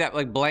giving me that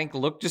like blank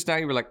look just now?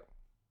 You were like,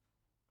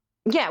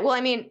 yeah, well,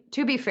 I mean,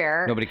 to be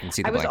fair, nobody can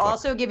see the I was blank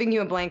also look. giving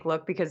you a blank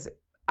look because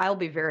I'll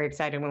be very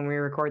excited when we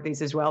record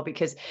these as well,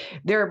 because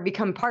there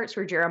become parts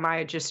where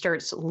Jeremiah just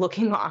starts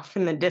looking off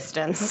in the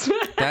distance.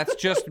 That's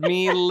just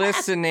me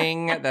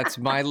listening. That's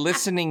my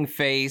listening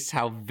face.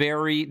 How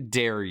very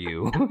dare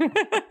you?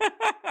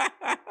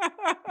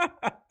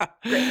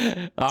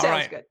 All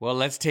right. Good. Well,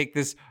 let's take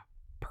this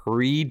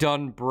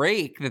pre-done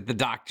break that the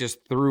doc just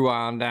threw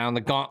on down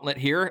the gauntlet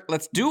here.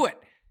 Let's do it.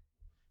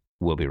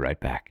 We'll be right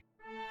back.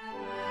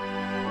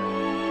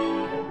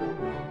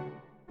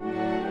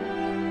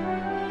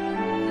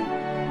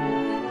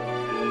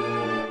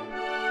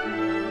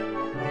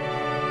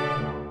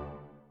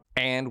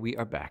 And we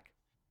are back.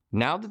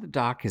 Now that the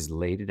doc has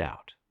laid it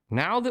out,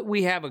 now that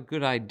we have a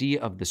good idea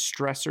of the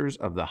stressors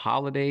of the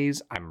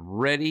holidays, I'm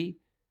ready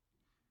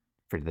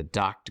for the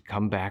doc to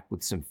come back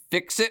with some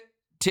fix-it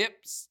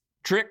tips,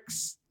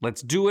 tricks.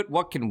 Let's do it.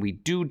 What can we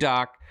do,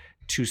 Doc,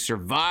 to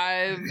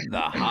survive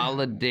the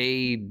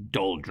holiday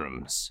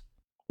doldrums?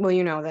 Well,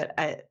 you know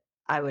that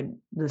I would,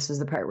 this is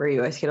the part where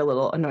you always get a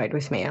little annoyed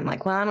with me. I'm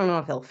like, well, I don't know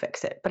if he'll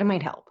fix it, but it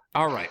might help.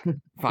 All right,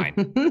 fine.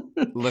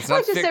 Let's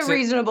just set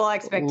reasonable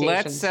expectations.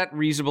 Let's set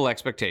reasonable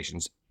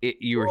expectations.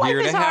 You're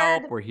here to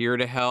help. We're here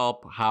to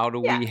help. How do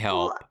we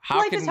help?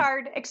 Life is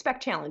hard.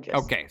 Expect challenges.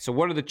 Okay, so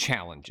what are the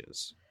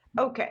challenges?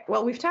 Okay,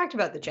 well, we've talked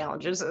about the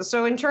challenges.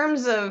 So in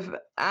terms of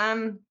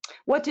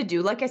what to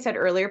do, like I said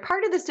earlier,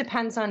 part of this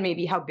depends on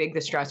maybe how big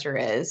the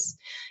stressor is.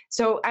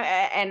 So,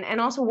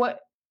 and also what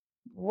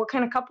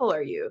kind of couple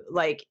are you?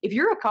 Like, if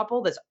you're a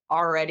couple that's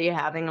already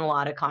having a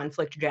lot of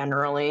conflict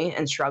generally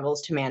and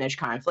struggles to manage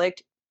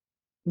conflict,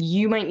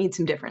 you might need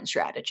some different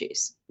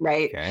strategies,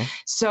 right? Okay.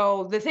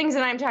 So the things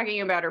that I'm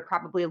talking about are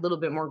probably a little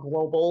bit more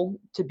global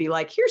to be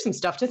like, here's some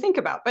stuff to think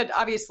about. But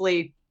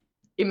obviously,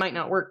 it might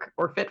not work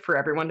or fit for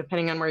everyone,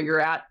 depending on where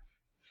you're at,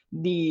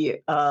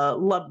 the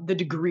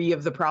degree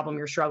of the problem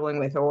you're struggling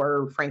with,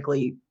 or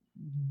frankly,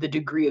 the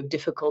degree of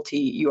difficulty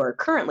you are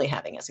currently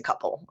having as a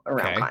couple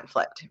around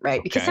conflict, right?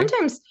 Okay. Because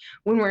sometimes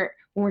when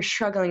we're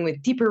struggling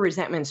with deeper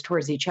resentments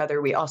towards each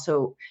other, we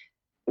also,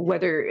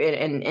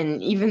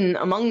 and even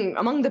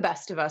among the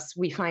best of us,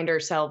 we find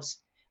ourselves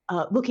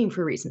looking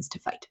for reasons to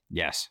fight.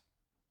 Yes.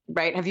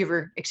 Right? Have you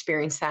ever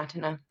experienced that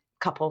in a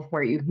couple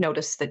where you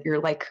notice that you're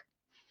like,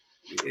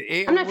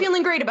 I'm not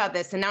feeling great about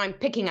this, and now I'm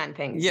picking on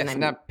things. Yes,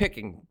 not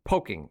picking,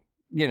 poking.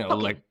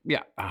 Like,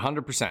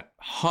 100%.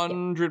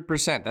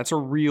 100%. That's a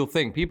real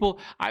thing.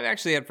 I've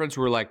actually had friends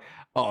who were like,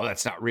 oh,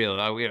 that's not real.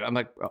 I'm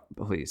like, oh,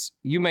 please,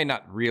 you may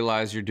not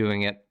realize you're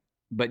doing it,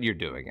 but you're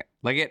doing it.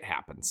 Like, it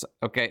happens.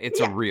 Okay.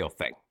 It's a real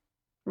thing.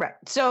 Right.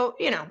 So,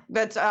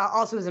 that's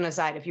also as an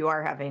aside, if you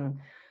are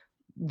having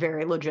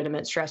very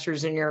legitimate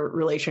stressors in your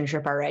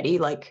relationship already,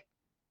 like,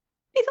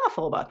 be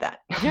thoughtful about that.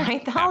 Yeah,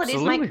 right? The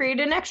holidays might create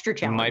an extra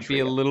challenge. Might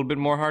be a little bit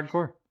more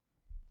hardcore.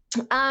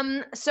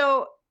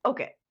 So,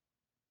 okay.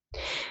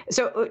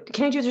 So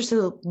can I do just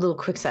a little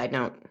quick side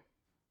note?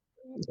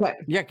 But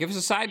Yeah, give us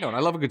a side note. I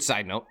love a good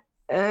side note.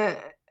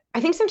 I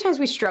think sometimes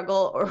we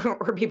struggle,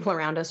 or people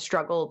around us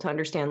struggle to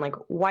understand, like,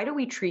 why do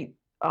we treat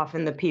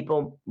often the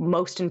people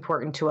most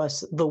important to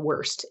us the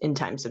worst in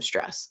times of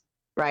stress,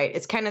 right?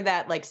 It's kind of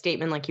that like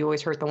statement, like, you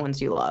always hurt the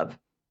ones you love.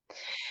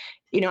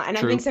 And I think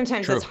True.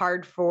 sometimes True. that's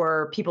hard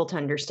for people to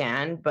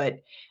understand, but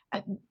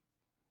uh,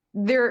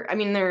 there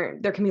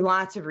can be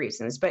lots of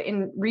reasons, but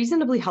in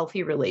reasonably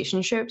healthy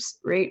relationships,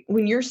 right?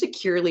 When you're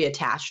securely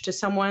attached to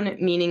someone,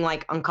 meaning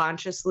like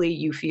unconsciously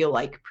you feel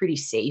like pretty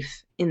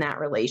safe in that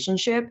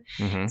relationship,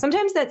 Mm-hmm.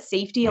 sometimes that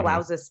safety Mhm.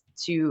 allows us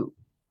to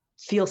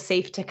feel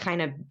safe to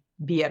kind of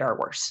be at our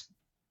worst.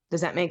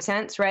 Does that make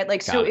sense? Right?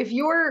 Like, Got so it. if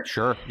you're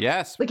Sure.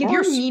 Yes. like, of if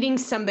you're course. meeting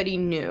somebody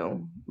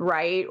new,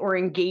 right, or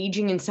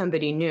engaging in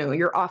somebody new,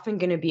 you're often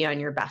going to be on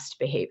your best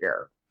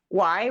behavior.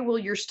 Why? Well,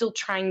 you're still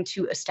trying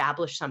to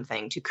establish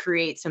something, to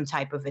create some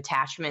type of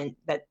attachment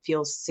that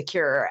feels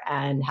secure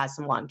and has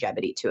some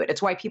longevity to it.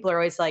 It's why people are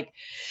always like,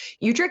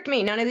 you tricked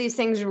me. None of these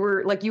things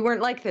were like, you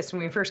weren't like this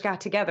when we first got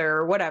together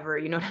or whatever.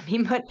 You know what I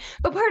mean? But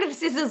part of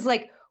this is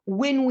like,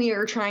 when we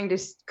are trying to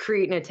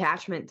create an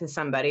attachment to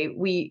somebody,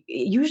 we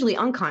usually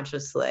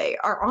unconsciously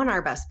are on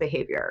our best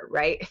behavior,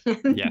 right?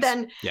 And Yes.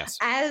 then Yes.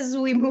 as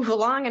we move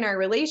along in our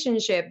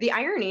relationship, the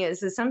irony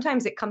is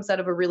sometimes it comes out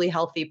of a really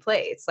healthy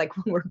place. Like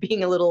when we're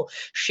being a little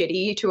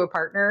shitty to a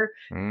partner.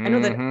 I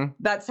know that Mhm.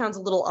 that sounds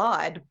a little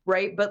odd,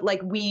 right? But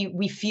like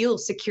we feel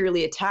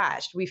securely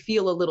attached. We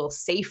feel a little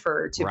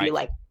safer to be Right.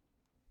 like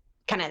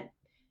kind of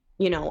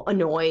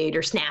annoyed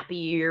or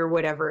snappy or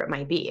whatever it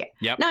might be.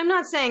 Yep. Now, I'm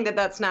not saying that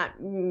that's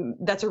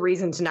a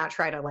reason to not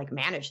try to like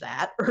manage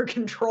that or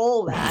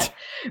control that,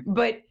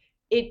 but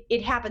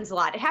it happens a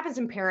lot. It happens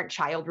in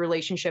parent-child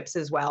relationships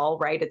as well,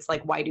 right? It's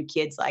like, why do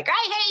kids like,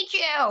 I hate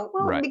you?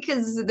 Well, Right.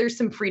 because there's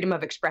some freedom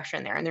of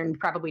expression there, and they're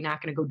probably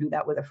not going to go do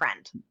that with a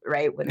friend,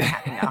 right? When they're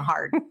having a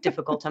hard,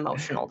 difficult,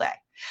 emotional day.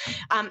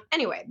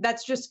 Anyway,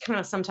 that's just kind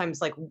of sometimes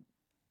like,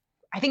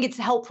 I think it's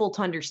helpful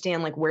to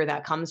understand like where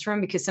that comes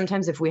from, because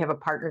sometimes if we have a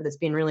partner that's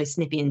being really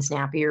snippy and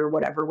snappy or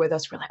whatever with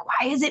us, we're like,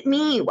 why is it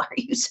me? Why are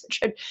you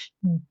such a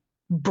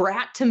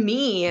brat to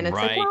me? And it's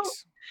like, Right. well,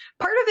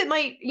 part of it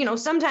might,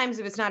 sometimes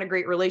if it's not a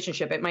great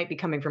relationship, it might be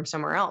coming from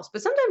somewhere else.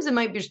 But sometimes it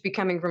might just be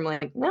coming from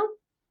like, no,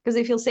 because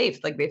they feel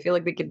safe. Like they feel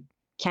like they can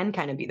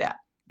kind of be that.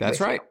 That's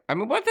with you. right. I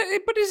mean, but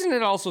isn't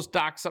it also,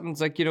 Doc, something's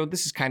like,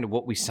 this is kind of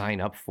what we sign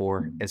up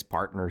for as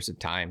partners at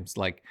times.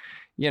 Like,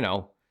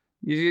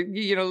 there's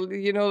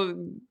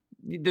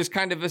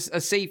kind of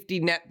a safety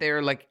net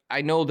there. Like,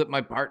 I know that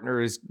my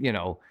partner is,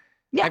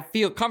 Yeah. I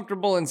feel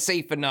comfortable and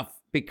safe enough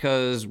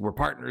because we're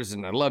partners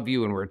and I love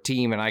you and we're a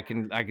team, and I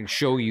can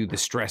show you the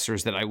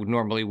stressors that I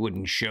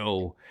wouldn't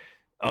show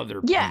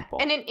other people.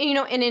 And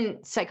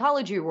in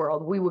psychology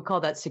world, we would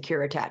call that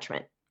secure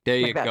attachment. There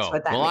you Like, that's go.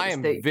 what that Well, I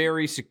means. am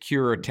very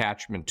secure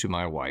attachment to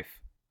my wife.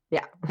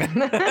 Yeah.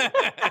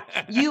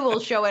 You will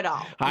show it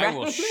all. I right?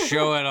 will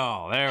show it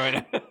all.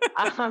 There we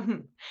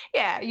go.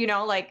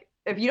 Yeah, like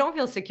if you don't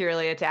feel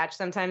securely attached,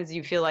 sometimes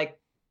you feel like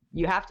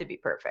you have to be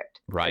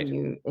perfect. Right.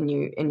 And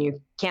you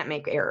can't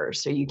make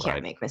errors, so you can't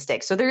Right. make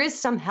mistakes. So there is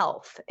some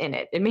health in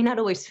it. It may not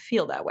always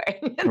feel that way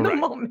in the Right.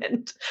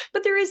 moment,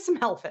 but there is some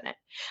health in it.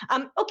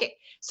 Okay.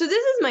 So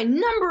this is my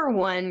number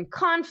one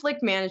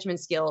conflict management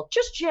skill,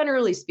 just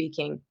generally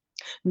speaking.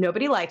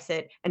 Nobody likes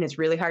it, and it's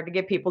really hard to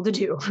get people to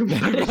do.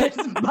 But it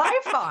is by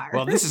far.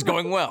 Well, this is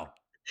going well.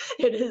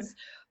 It is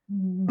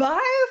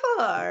by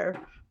far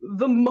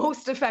the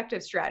most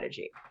effective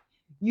strategy.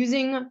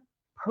 Using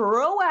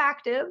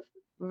proactive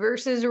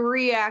versus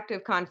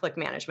reactive conflict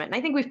management. And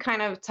I think we've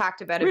kind of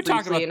talked about it We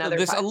talked briefly in about other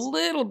this a pods.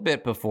 little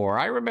bit before.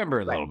 I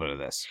remember a little Right. bit of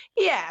this.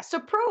 Yeah, so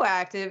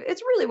proactive,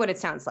 it's really what it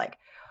sounds like.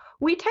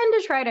 We tend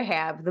to try to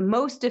have the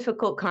most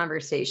difficult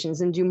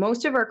conversations and do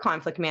most of our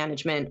conflict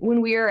management when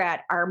we are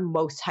at our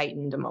most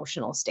heightened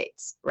emotional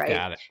states, right?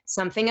 Got it.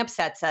 Something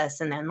upsets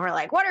us, and then we're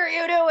like, what are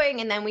you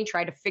doing? And then we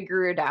try to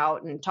figure it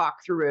out and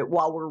talk through it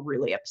while we're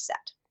really upset.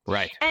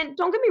 Right. And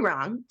don't get me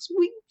wrong,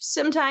 we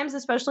sometimes,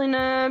 especially in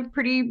a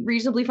pretty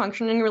reasonably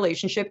functioning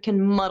relationship,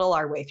 can muddle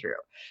our way through.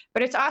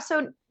 But it's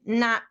also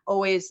not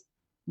always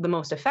the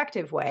most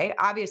effective way.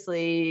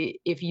 Obviously,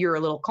 if you're a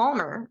little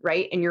calmer,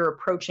 right, and you're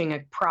approaching a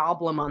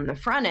problem on the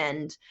front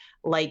end,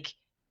 like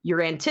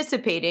you're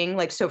anticipating,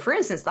 like, so for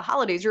instance, the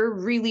holidays are a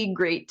really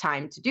great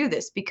time to do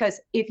this, because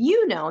if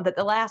you know that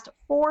the last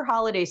 4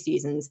 holiday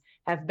seasons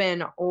have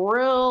been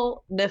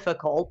real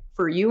difficult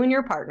for you and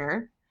your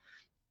partner,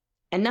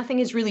 and nothing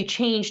has really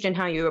changed in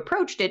how you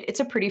approached it, it's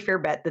a pretty fair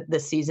bet that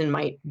this season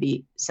might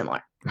be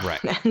similar. Right.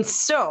 And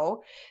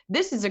so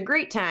this is a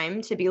great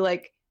time to be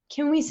like,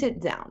 can we sit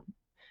down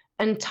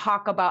and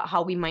talk about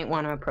how we might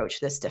want to approach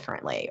this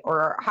differently,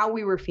 or how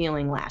we were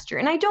feeling last year?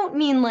 And I don't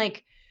mean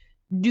like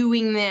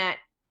doing that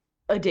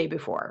a day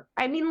before.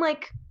 I mean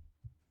like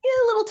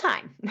a little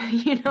time,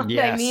 you know what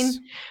I mean? Yes.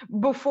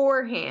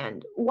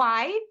 Beforehand.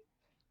 Why?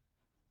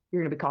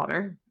 You're going to be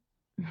calmer.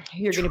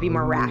 You're going to be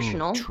more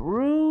rational.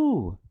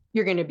 True.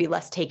 You're going to be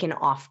less taken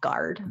off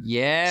guard.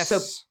 Yes. So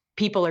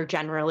people are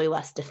generally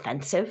less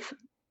defensive.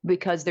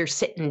 because they're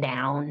sitting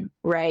down,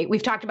 right?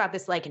 We've talked about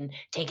this like in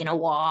taking a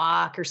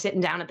walk or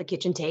sitting down at the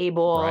kitchen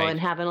table Right. and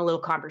having a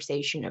little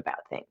conversation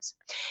about things.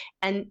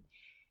 And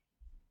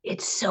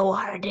it's so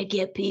hard to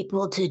get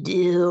people to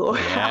do.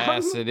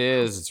 Yes, it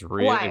is. It's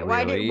really, Why?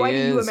 Why do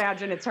you is.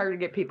 imagine it's hard to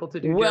get people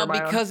to do? Well,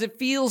 Jeremiah? because it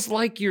feels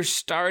like you're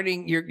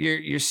stepping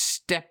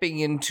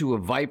into a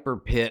viper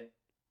pit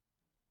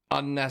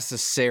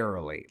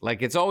unnecessarily.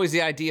 Like, it's always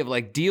the idea of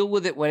like, deal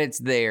with it when it's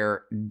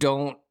there.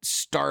 Don't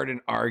start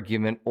an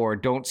argument or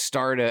don't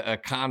start a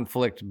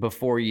conflict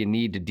before you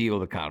need to deal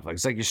with the conflict.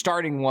 It's like you're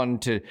starting one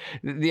to,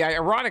 the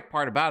ironic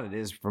part about it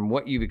is, from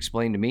what you've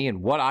explained to me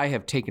and what I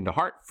have taken to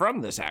heart from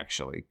this,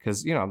 actually,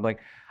 because, you know, I'm like,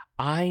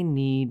 I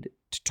need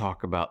to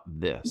talk about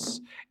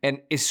this. And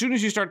as soon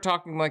as you start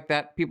talking like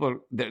that,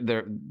 people,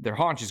 their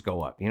haunches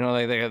go up. You know,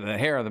 they the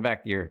hair on the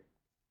back of your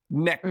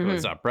neck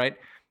goes up, right?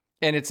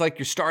 And it's like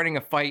you're starting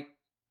a fight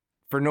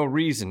for no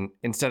reason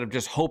instead of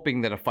just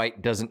hoping that a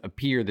fight doesn't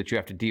appear that you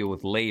have to deal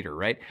with later,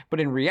 right? But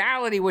in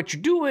reality, what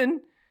you're doing,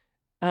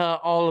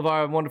 all of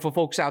our wonderful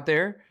folks out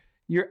there,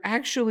 you're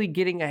actually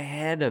getting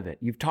ahead of it.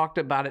 You've talked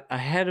about it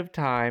ahead of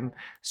time,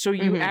 so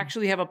you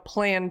actually have a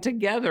plan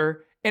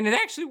together, and it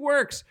actually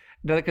works.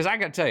 Because I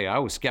got to tell you, I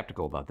was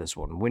skeptical about this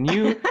one. When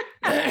you,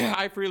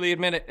 I freely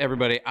admit it,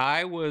 everybody,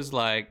 I was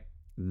like,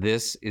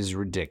 this is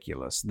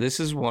ridiculous. This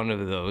is one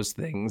of those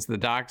things the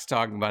doc's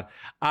talking about.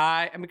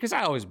 I mean, because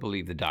I always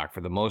believe the doc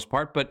for the most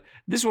part, but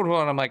this one,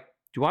 I'm like,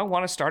 do I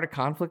want to start a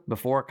conflict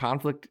before a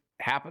conflict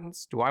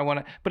happens? Do I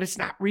want to? But it's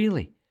not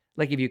really.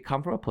 Like, if you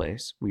come from a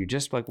place where you're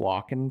just like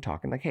walking and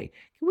talking, like, hey,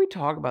 can we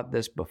talk about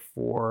this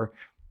before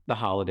the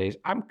holidays?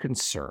 I'm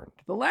concerned.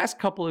 The last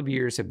couple of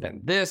years have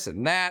been this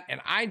and that,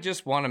 and I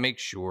just want to make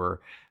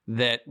sure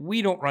that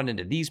we don't run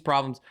into these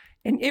problems.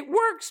 And it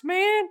works,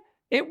 man.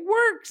 It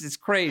works. It's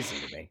crazy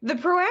to me. The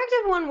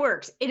proactive one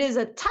works. It is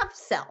a tough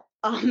sell.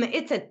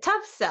 It's a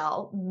tough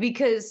sell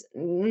because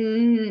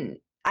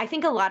I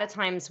think a lot of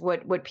times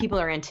what people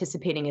are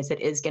anticipating is it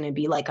is going to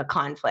be like a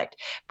conflict.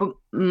 But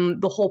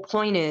the whole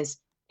point is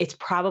it's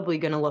probably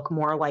going to look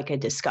more like a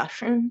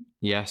discussion.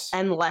 Yes.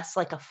 And less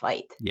like a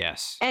fight.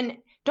 Yes. And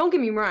don't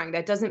get me wrong,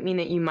 that doesn't mean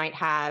that you might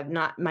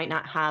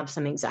not have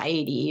some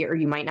anxiety, or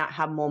you might not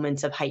have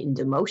moments of heightened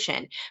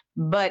emotion.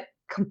 But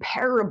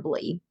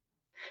comparably,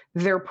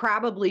 they're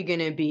probably going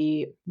to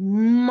be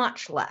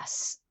much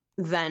less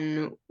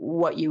than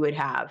what you would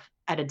have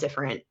at a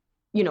different,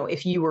 you know,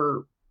 if you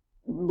were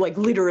like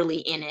literally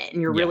in it and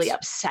you're really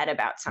upset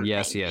about something.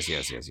 Yes.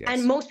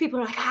 And most people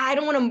are like, I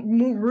don't want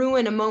to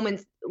ruin a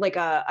moment, like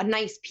a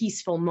nice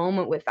peaceful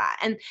moment with that.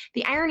 And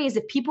the irony is,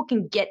 if people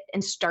can get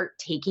and start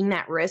taking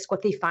that risk,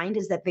 what they find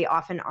is that they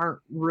often aren't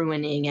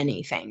ruining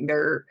anything.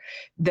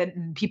 That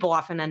people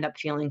often end up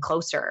feeling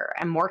closer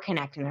and more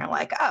connected. And they're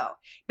like, oh,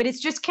 but it's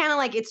just kind of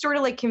like, it's sort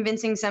of like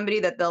convincing somebody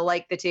that they'll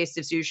like the taste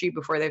of sushi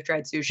before they've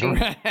tried sushi.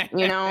 Right.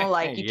 You know,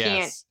 like you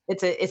can't,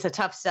 it's a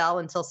tough sell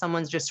until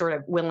someone's just sort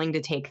of willing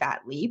to take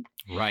that leap.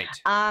 Right.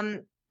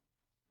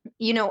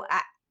 You know,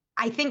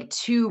 I think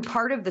too,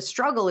 part of the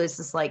struggle is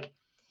this, like,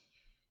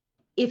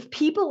 if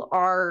people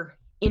are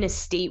in a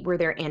state where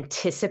they're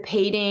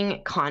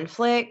anticipating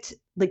conflict,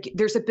 like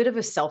there's a bit of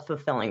a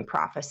self-fulfilling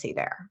prophecy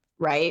there,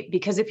 right?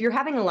 Because if you're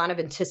having a lot of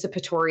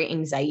anticipatory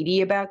anxiety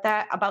about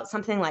that, about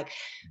something, like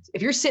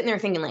if you're sitting there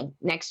thinking like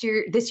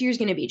this year's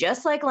going to be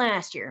just like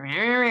last year,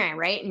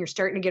 right? And you're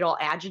starting to get all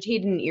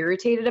agitated and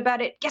irritated about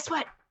it. Guess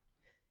what?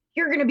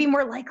 You're going to be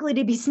more likely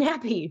to be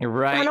snappy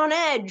and on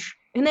edge,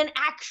 and then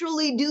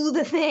actually do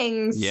the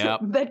things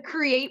that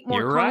create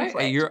more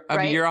conflict. You're right.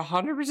 I mean, you're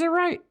 100%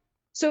 right.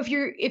 So if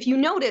you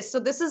notice, so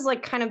this is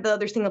like kind of the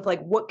other thing of like,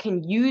 what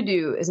can you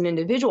do as an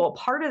individual?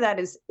 Part of that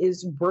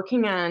is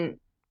working on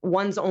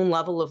one's own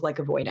level of like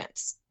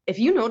avoidance. If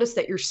you notice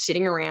that you're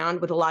sitting around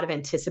with a lot of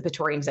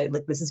anticipatory anxiety,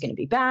 like this is going to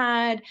be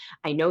bad,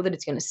 I know that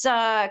it's going to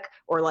suck,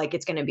 or like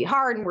it's going to be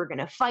hard and we're going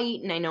to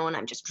fight, and I know, and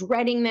I'm just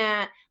dreading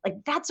that, like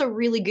that's a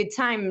really good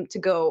time to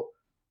go,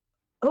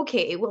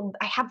 okay, well,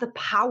 I have the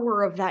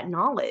power of that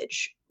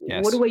knowledge.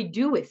 Yes. What do I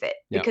do with it?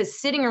 Yep. Because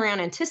sitting around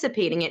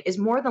anticipating it is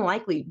more than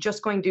likely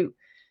just going to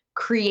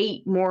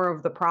create more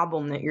of the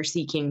problem that you're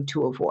seeking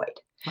to avoid.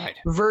 Right.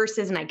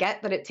 Versus, and I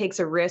get that it takes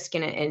a risk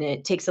and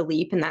it takes a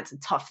leap, and that's a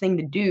tough thing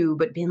to do,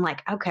 but being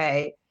like,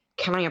 okay,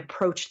 can I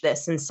approach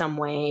this in some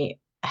way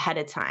ahead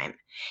of time?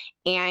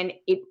 And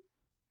it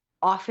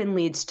often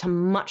leads to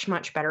much,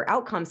 much better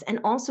outcomes. And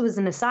also, as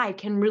an aside,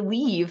 can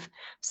relieve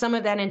some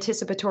of that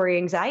anticipatory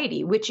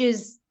anxiety, which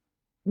is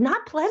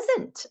not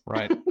pleasant.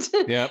 Right.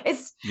 Yep.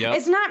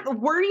 It's not,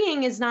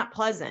 worrying is not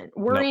pleasant.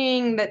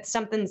 Worrying that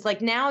something's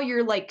like, now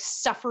you're like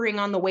suffering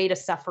on the way to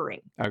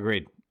suffering.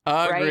 Agreed.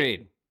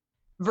 Right?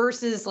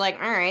 Versus like,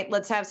 all right,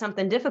 let's have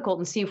something difficult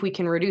and see if we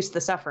can reduce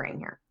the suffering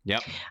here.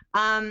 Yep.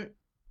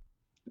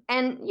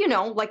 And you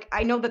know, like,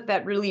 I know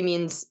that really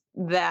means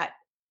that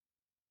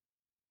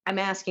I'm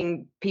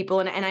asking people,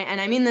 and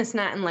I mean this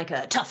not in like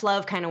a tough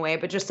love kind of way,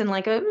 but just in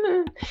like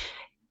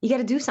you got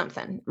to do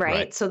something,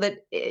 right? So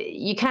that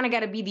you kind of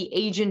got to be the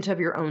agent of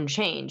your own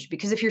change.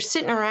 Because if you're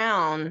sitting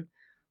around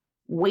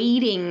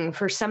waiting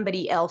for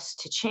somebody else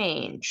to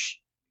change,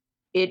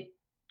 it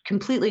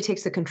completely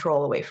takes the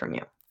control away from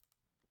you.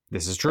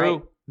 This is true.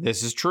 Right?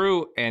 This is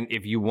true. And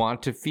if you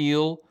want to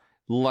feel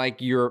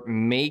like you're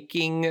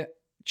making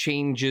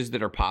changes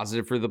that are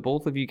positive for the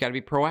both of you, got to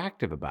be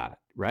proactive about it,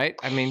 right?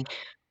 I mean,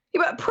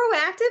 yeah, but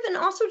proactive and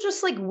also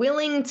just like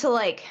willing to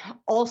like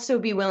also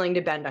be willing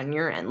to bend on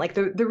your end. Like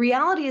the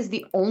reality is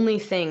the only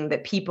thing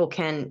that people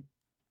can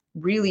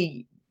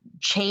really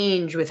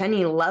change with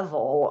any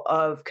level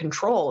of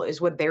control is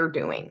what they're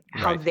doing,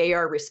 how Right. they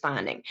are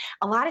responding.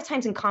 A lot of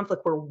times in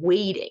conflict, we're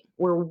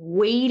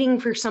waiting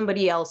for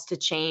somebody else to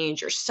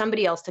change or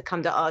somebody else to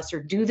come to us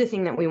or do the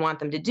thing that we want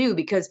them to do,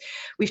 because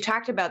we've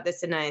talked about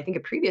this in, I think,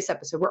 a previous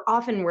episode.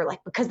 We're like,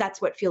 because that's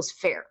what feels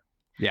fair.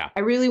 Yeah. I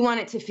really want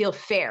it to feel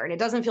fair, and it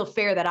doesn't feel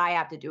fair that I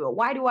have to do it.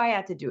 Why do I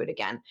have to do it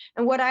again?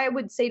 And what I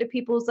would say to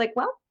people is like,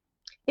 well,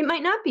 it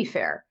might not be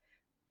fair,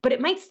 but it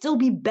might still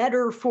be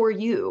better for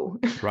you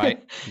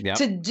Right. Yep.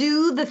 to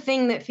do the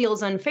thing that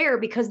feels unfair,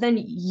 because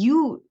then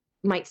you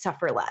might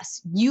suffer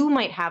less. You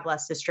might have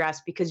less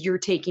distress because you're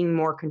taking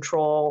more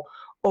control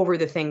over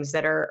the things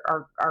that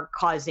are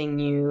causing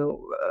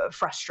you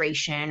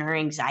frustration or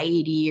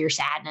anxiety or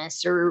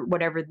sadness or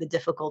whatever the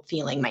difficult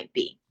feeling might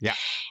be. Yeah.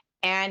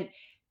 And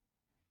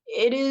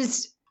it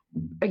is,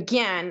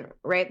 again,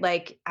 right?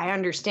 Like, I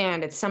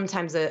understand it's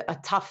sometimes a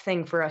tough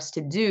thing for us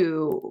to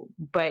do,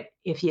 but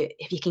if you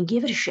can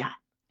give it a shot,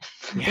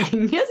 Yeah. just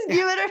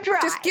give it a try.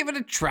 Just give it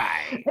a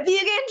try. If you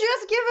can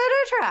just give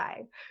it a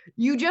try,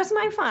 you just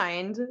might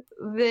find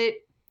that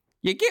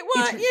You get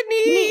what it's you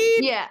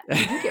need. Yeah,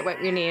 you do get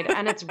what you need,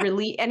 and it's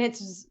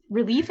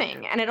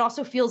relieving, and it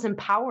also feels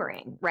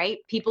empowering, right?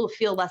 People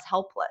feel less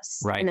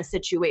helpless Right. in a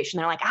situation.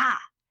 They're like,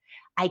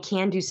 I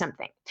can do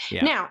something.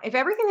 Yeah. Now, if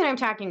everything that I'm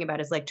talking about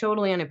is like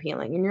totally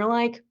unappealing and you're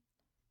like,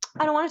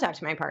 I don't want to talk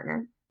to my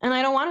partner and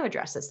I don't want to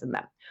address this and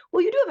that.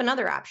 Well, you do have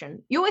another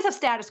option. You always have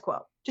status quo.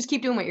 Just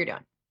keep doing what you're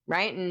doing,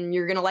 right? And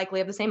you're going to likely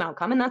have the same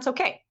outcome, and that's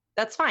okay.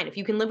 That's fine. If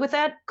you can live with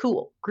that,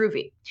 cool,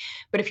 groovy.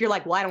 But if you're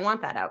like, well, I don't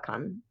want that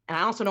outcome and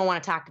I also don't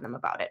want to talk to them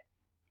about it.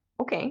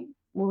 Okay,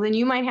 well, then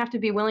you might have to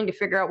be willing to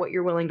figure out what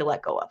you're willing to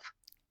let go of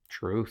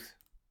Truth.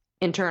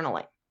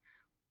 internally.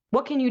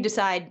 What can you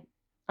decide?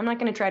 I'm not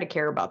going to try to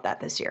care about that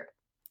this year.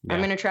 Yeah.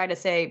 I'm going to try to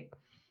say,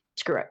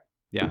 screw it.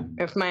 Yeah.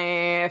 If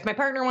my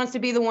partner wants to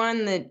be the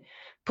one that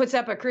puts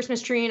up a Christmas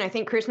tree and I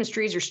think Christmas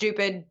trees are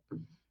stupid,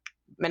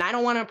 and I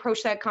don't want to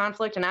approach that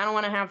conflict and I don't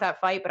want to have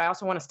that fight, but I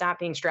also want to stop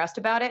being stressed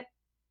about it,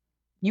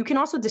 you can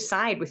also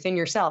decide within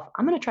yourself,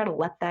 I'm going to try to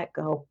let that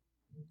go.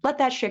 Let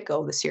that shit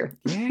go this year.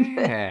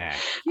 Yeah.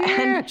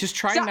 Yeah. And Just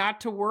try so-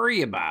 not to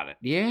worry about it.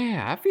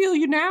 Yeah. I feel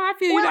you now. I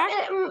feel you now.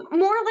 Well,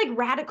 more like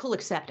radical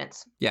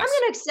acceptance. Yes. I'm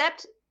going to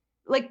accept,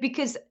 like,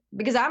 because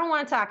I don't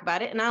want to talk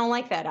about it and I don't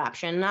like that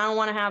option and I don't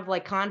want to have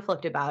like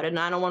conflict about it and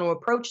I don't want to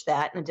approach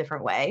that in a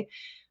different way.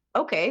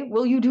 Okay,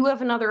 well, you do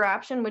have another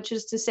option, which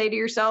is to say to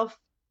yourself,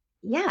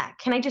 yeah,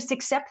 can I just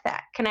accept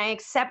that? Can I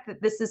accept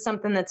that this is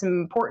something that's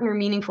important or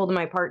meaningful to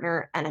my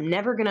partner and I'm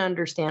never going to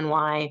understand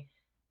why,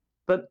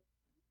 but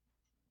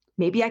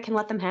maybe I can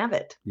let them have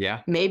it.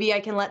 Yeah. Maybe I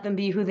can let them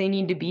be who they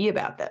need to be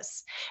about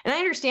this. And I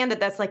understand that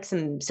that's like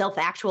some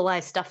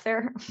self-actualized stuff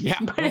there. Yeah.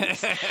 But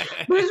it's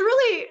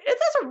really,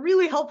 that's a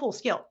really helpful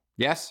skill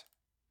Yes.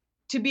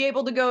 to be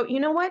able to go, you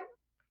know what?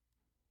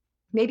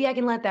 Maybe I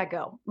can let that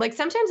go. Like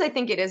sometimes I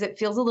think it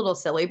feels a little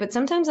silly, but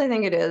sometimes I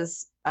think it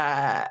is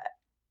a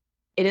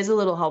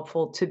little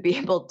helpful to be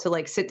able to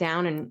like sit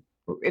down and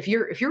if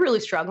you're really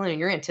struggling and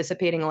you're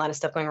anticipating a lot of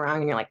stuff going wrong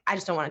and you're like, I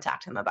just don't want to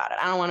talk to them about it.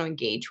 I don't want to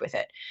engage with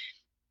it.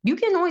 You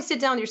can always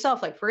sit down with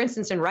yourself, like for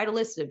instance, and write a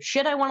list of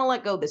shit I want to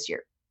let go this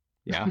year.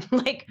 Yeah.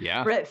 Like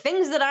Yeah.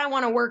 things that I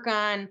want to work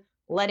on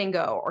letting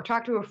go, or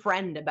talk to a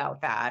friend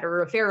about that,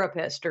 or a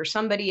therapist or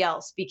somebody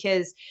else,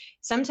 because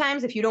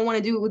sometimes if you don't want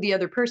to do it with the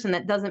other person,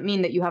 that doesn't mean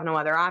that you have no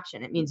other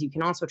option. It means you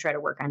can also try to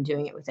work on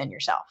doing it within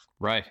yourself.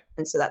 Right.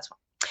 And so that's fine.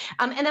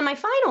 And then my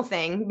final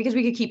thing, because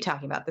we could keep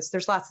talking about this,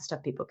 there's lots of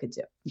stuff people could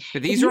do.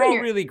 But these you are and all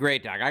your- really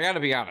great, Doc. I got to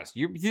be honest.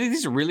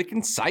 These are really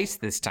concise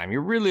this time.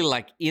 You're really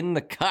like in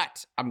the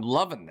cut. I'm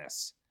loving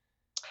this.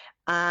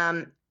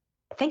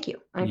 Thank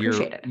you. I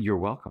appreciate it. You're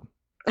welcome.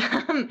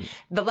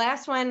 The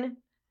last one,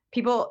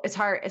 people, it's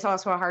hard. It's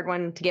also a hard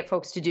one to get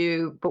folks to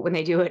do, but when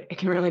they do it, it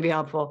can really be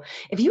helpful.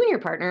 If you and your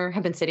partner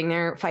have been sitting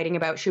there fighting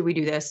about, should we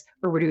do this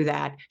or we do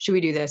that? Should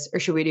we do this or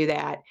should we do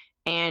that?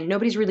 And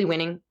nobody's really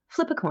winning,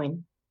 flip a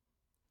coin.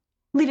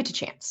 Leave it to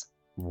chance.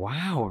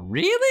 Wow.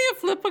 Really? A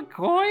flip a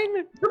coin?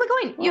 Flip a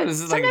coin. Oh,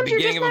 this is like the sometimes you're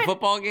beginning just of a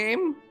football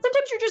game?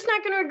 sometimes you're just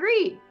not going to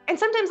agree. And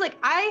sometimes, like,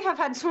 I have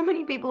had so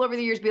many people over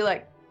the years be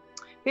like,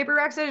 paper,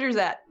 rock, scissors,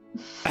 that.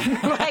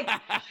 Like,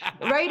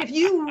 right? If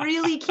you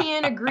really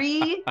can't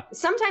agree,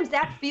 sometimes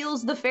that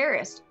feels the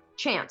fairest.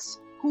 Chance.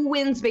 Who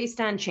wins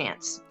based on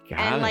chance?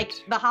 Got like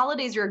it. the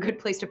holidays are a good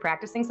place to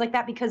practice things like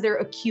that because they're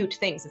acute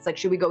things. It's like,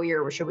 should we go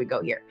here or should we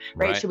go here?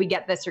 Right? Should we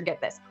get this or get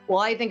this? Well,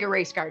 I think a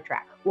race car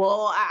track.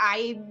 Well,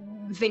 I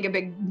think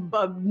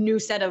a new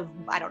set of,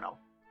 I don't know,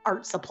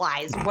 art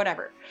supplies,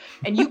 whatever.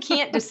 And you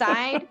can't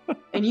decide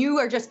and you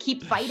are just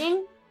keep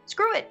fighting.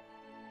 Screw it.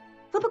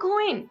 flip a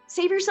coin.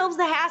 Save yourselves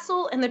the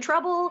hassle and the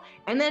trouble,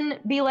 and then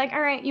be like,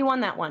 all right, you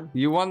won that one.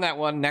 You won that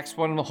one. Next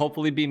one will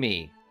hopefully be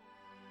me.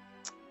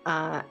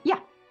 Yeah.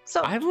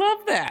 So I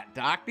love that,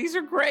 Doc. These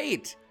are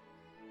great.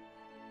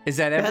 Is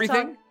that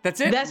everything?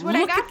 That's it? That's what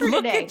I got for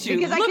today.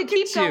 Because I could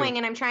keep going,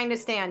 and I'm trying to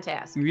stay on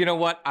task. You know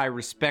what? I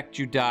respect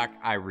you, Doc.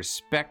 I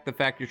respect the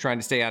fact you're trying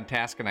to stay on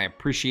task, and I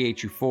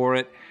appreciate you for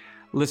it.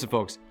 Listen,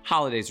 folks,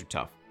 holidays are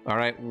tough, all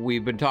right?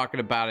 We've been talking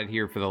about it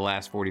here for the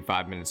last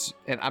 45 minutes,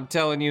 and I'm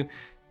telling you,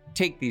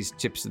 take these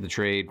tips of the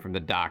trade from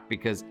the Doc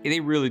because they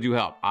really do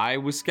help. I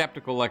was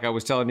skeptical, like I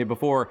was telling you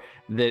before,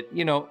 that,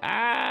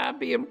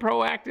 being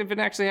proactive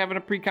and actually having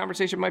a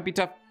pre-conversation might be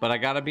tough, but I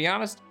gotta be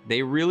honest,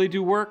 they really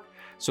do work.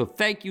 So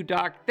thank you,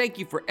 Doc. Thank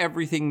you for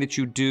everything that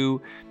you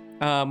do.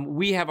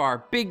 We have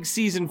our big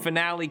season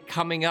finale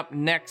coming up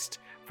next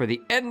for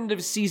the end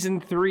of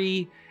season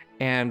 3.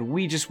 And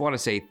we just want to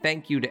say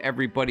thank you to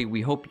everybody.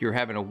 We hope you're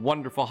having a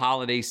wonderful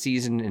holiday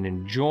season and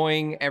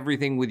enjoying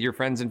everything with your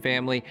friends and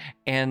family.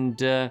 And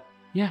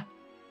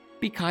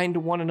be kind to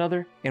one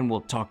another. And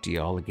we'll talk to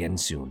you all again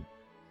soon.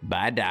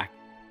 Bye, Doc.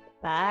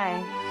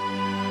 Bye.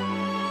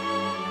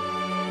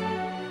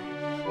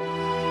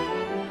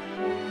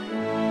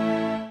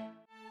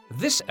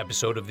 This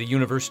episode of the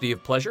University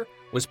of Pleasure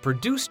was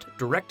produced,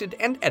 directed,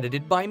 and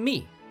edited by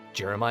me,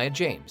 Jeremiah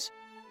James.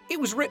 It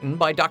was written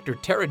by Dr.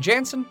 Tara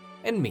Jansen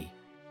and me,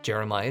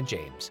 Jeremiah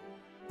James.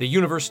 The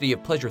University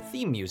of Pleasure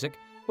theme music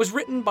was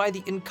written by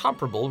the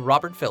incomparable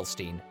Robert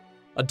Felstein.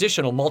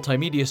 Additional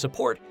multimedia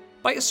support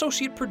by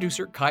associate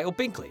producer Kyle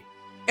Binkley.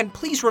 And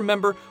please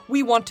remember,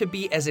 we want to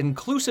be as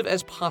inclusive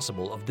as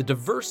possible of the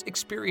diverse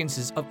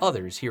experiences of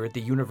others here at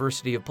the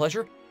University of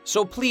Pleasure.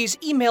 So please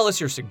email us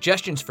your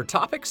suggestions for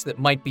topics that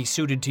might be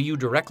suited to you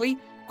directly,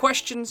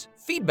 questions,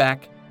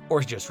 feedback,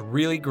 or just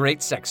really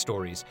great sex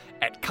stories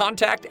at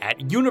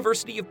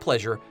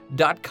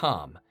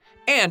contact@universityofpleasure.com.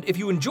 And if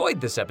you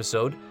enjoyed this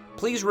episode,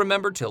 please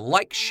remember to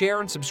like, share,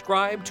 and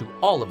subscribe to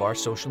all of our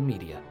social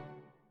media.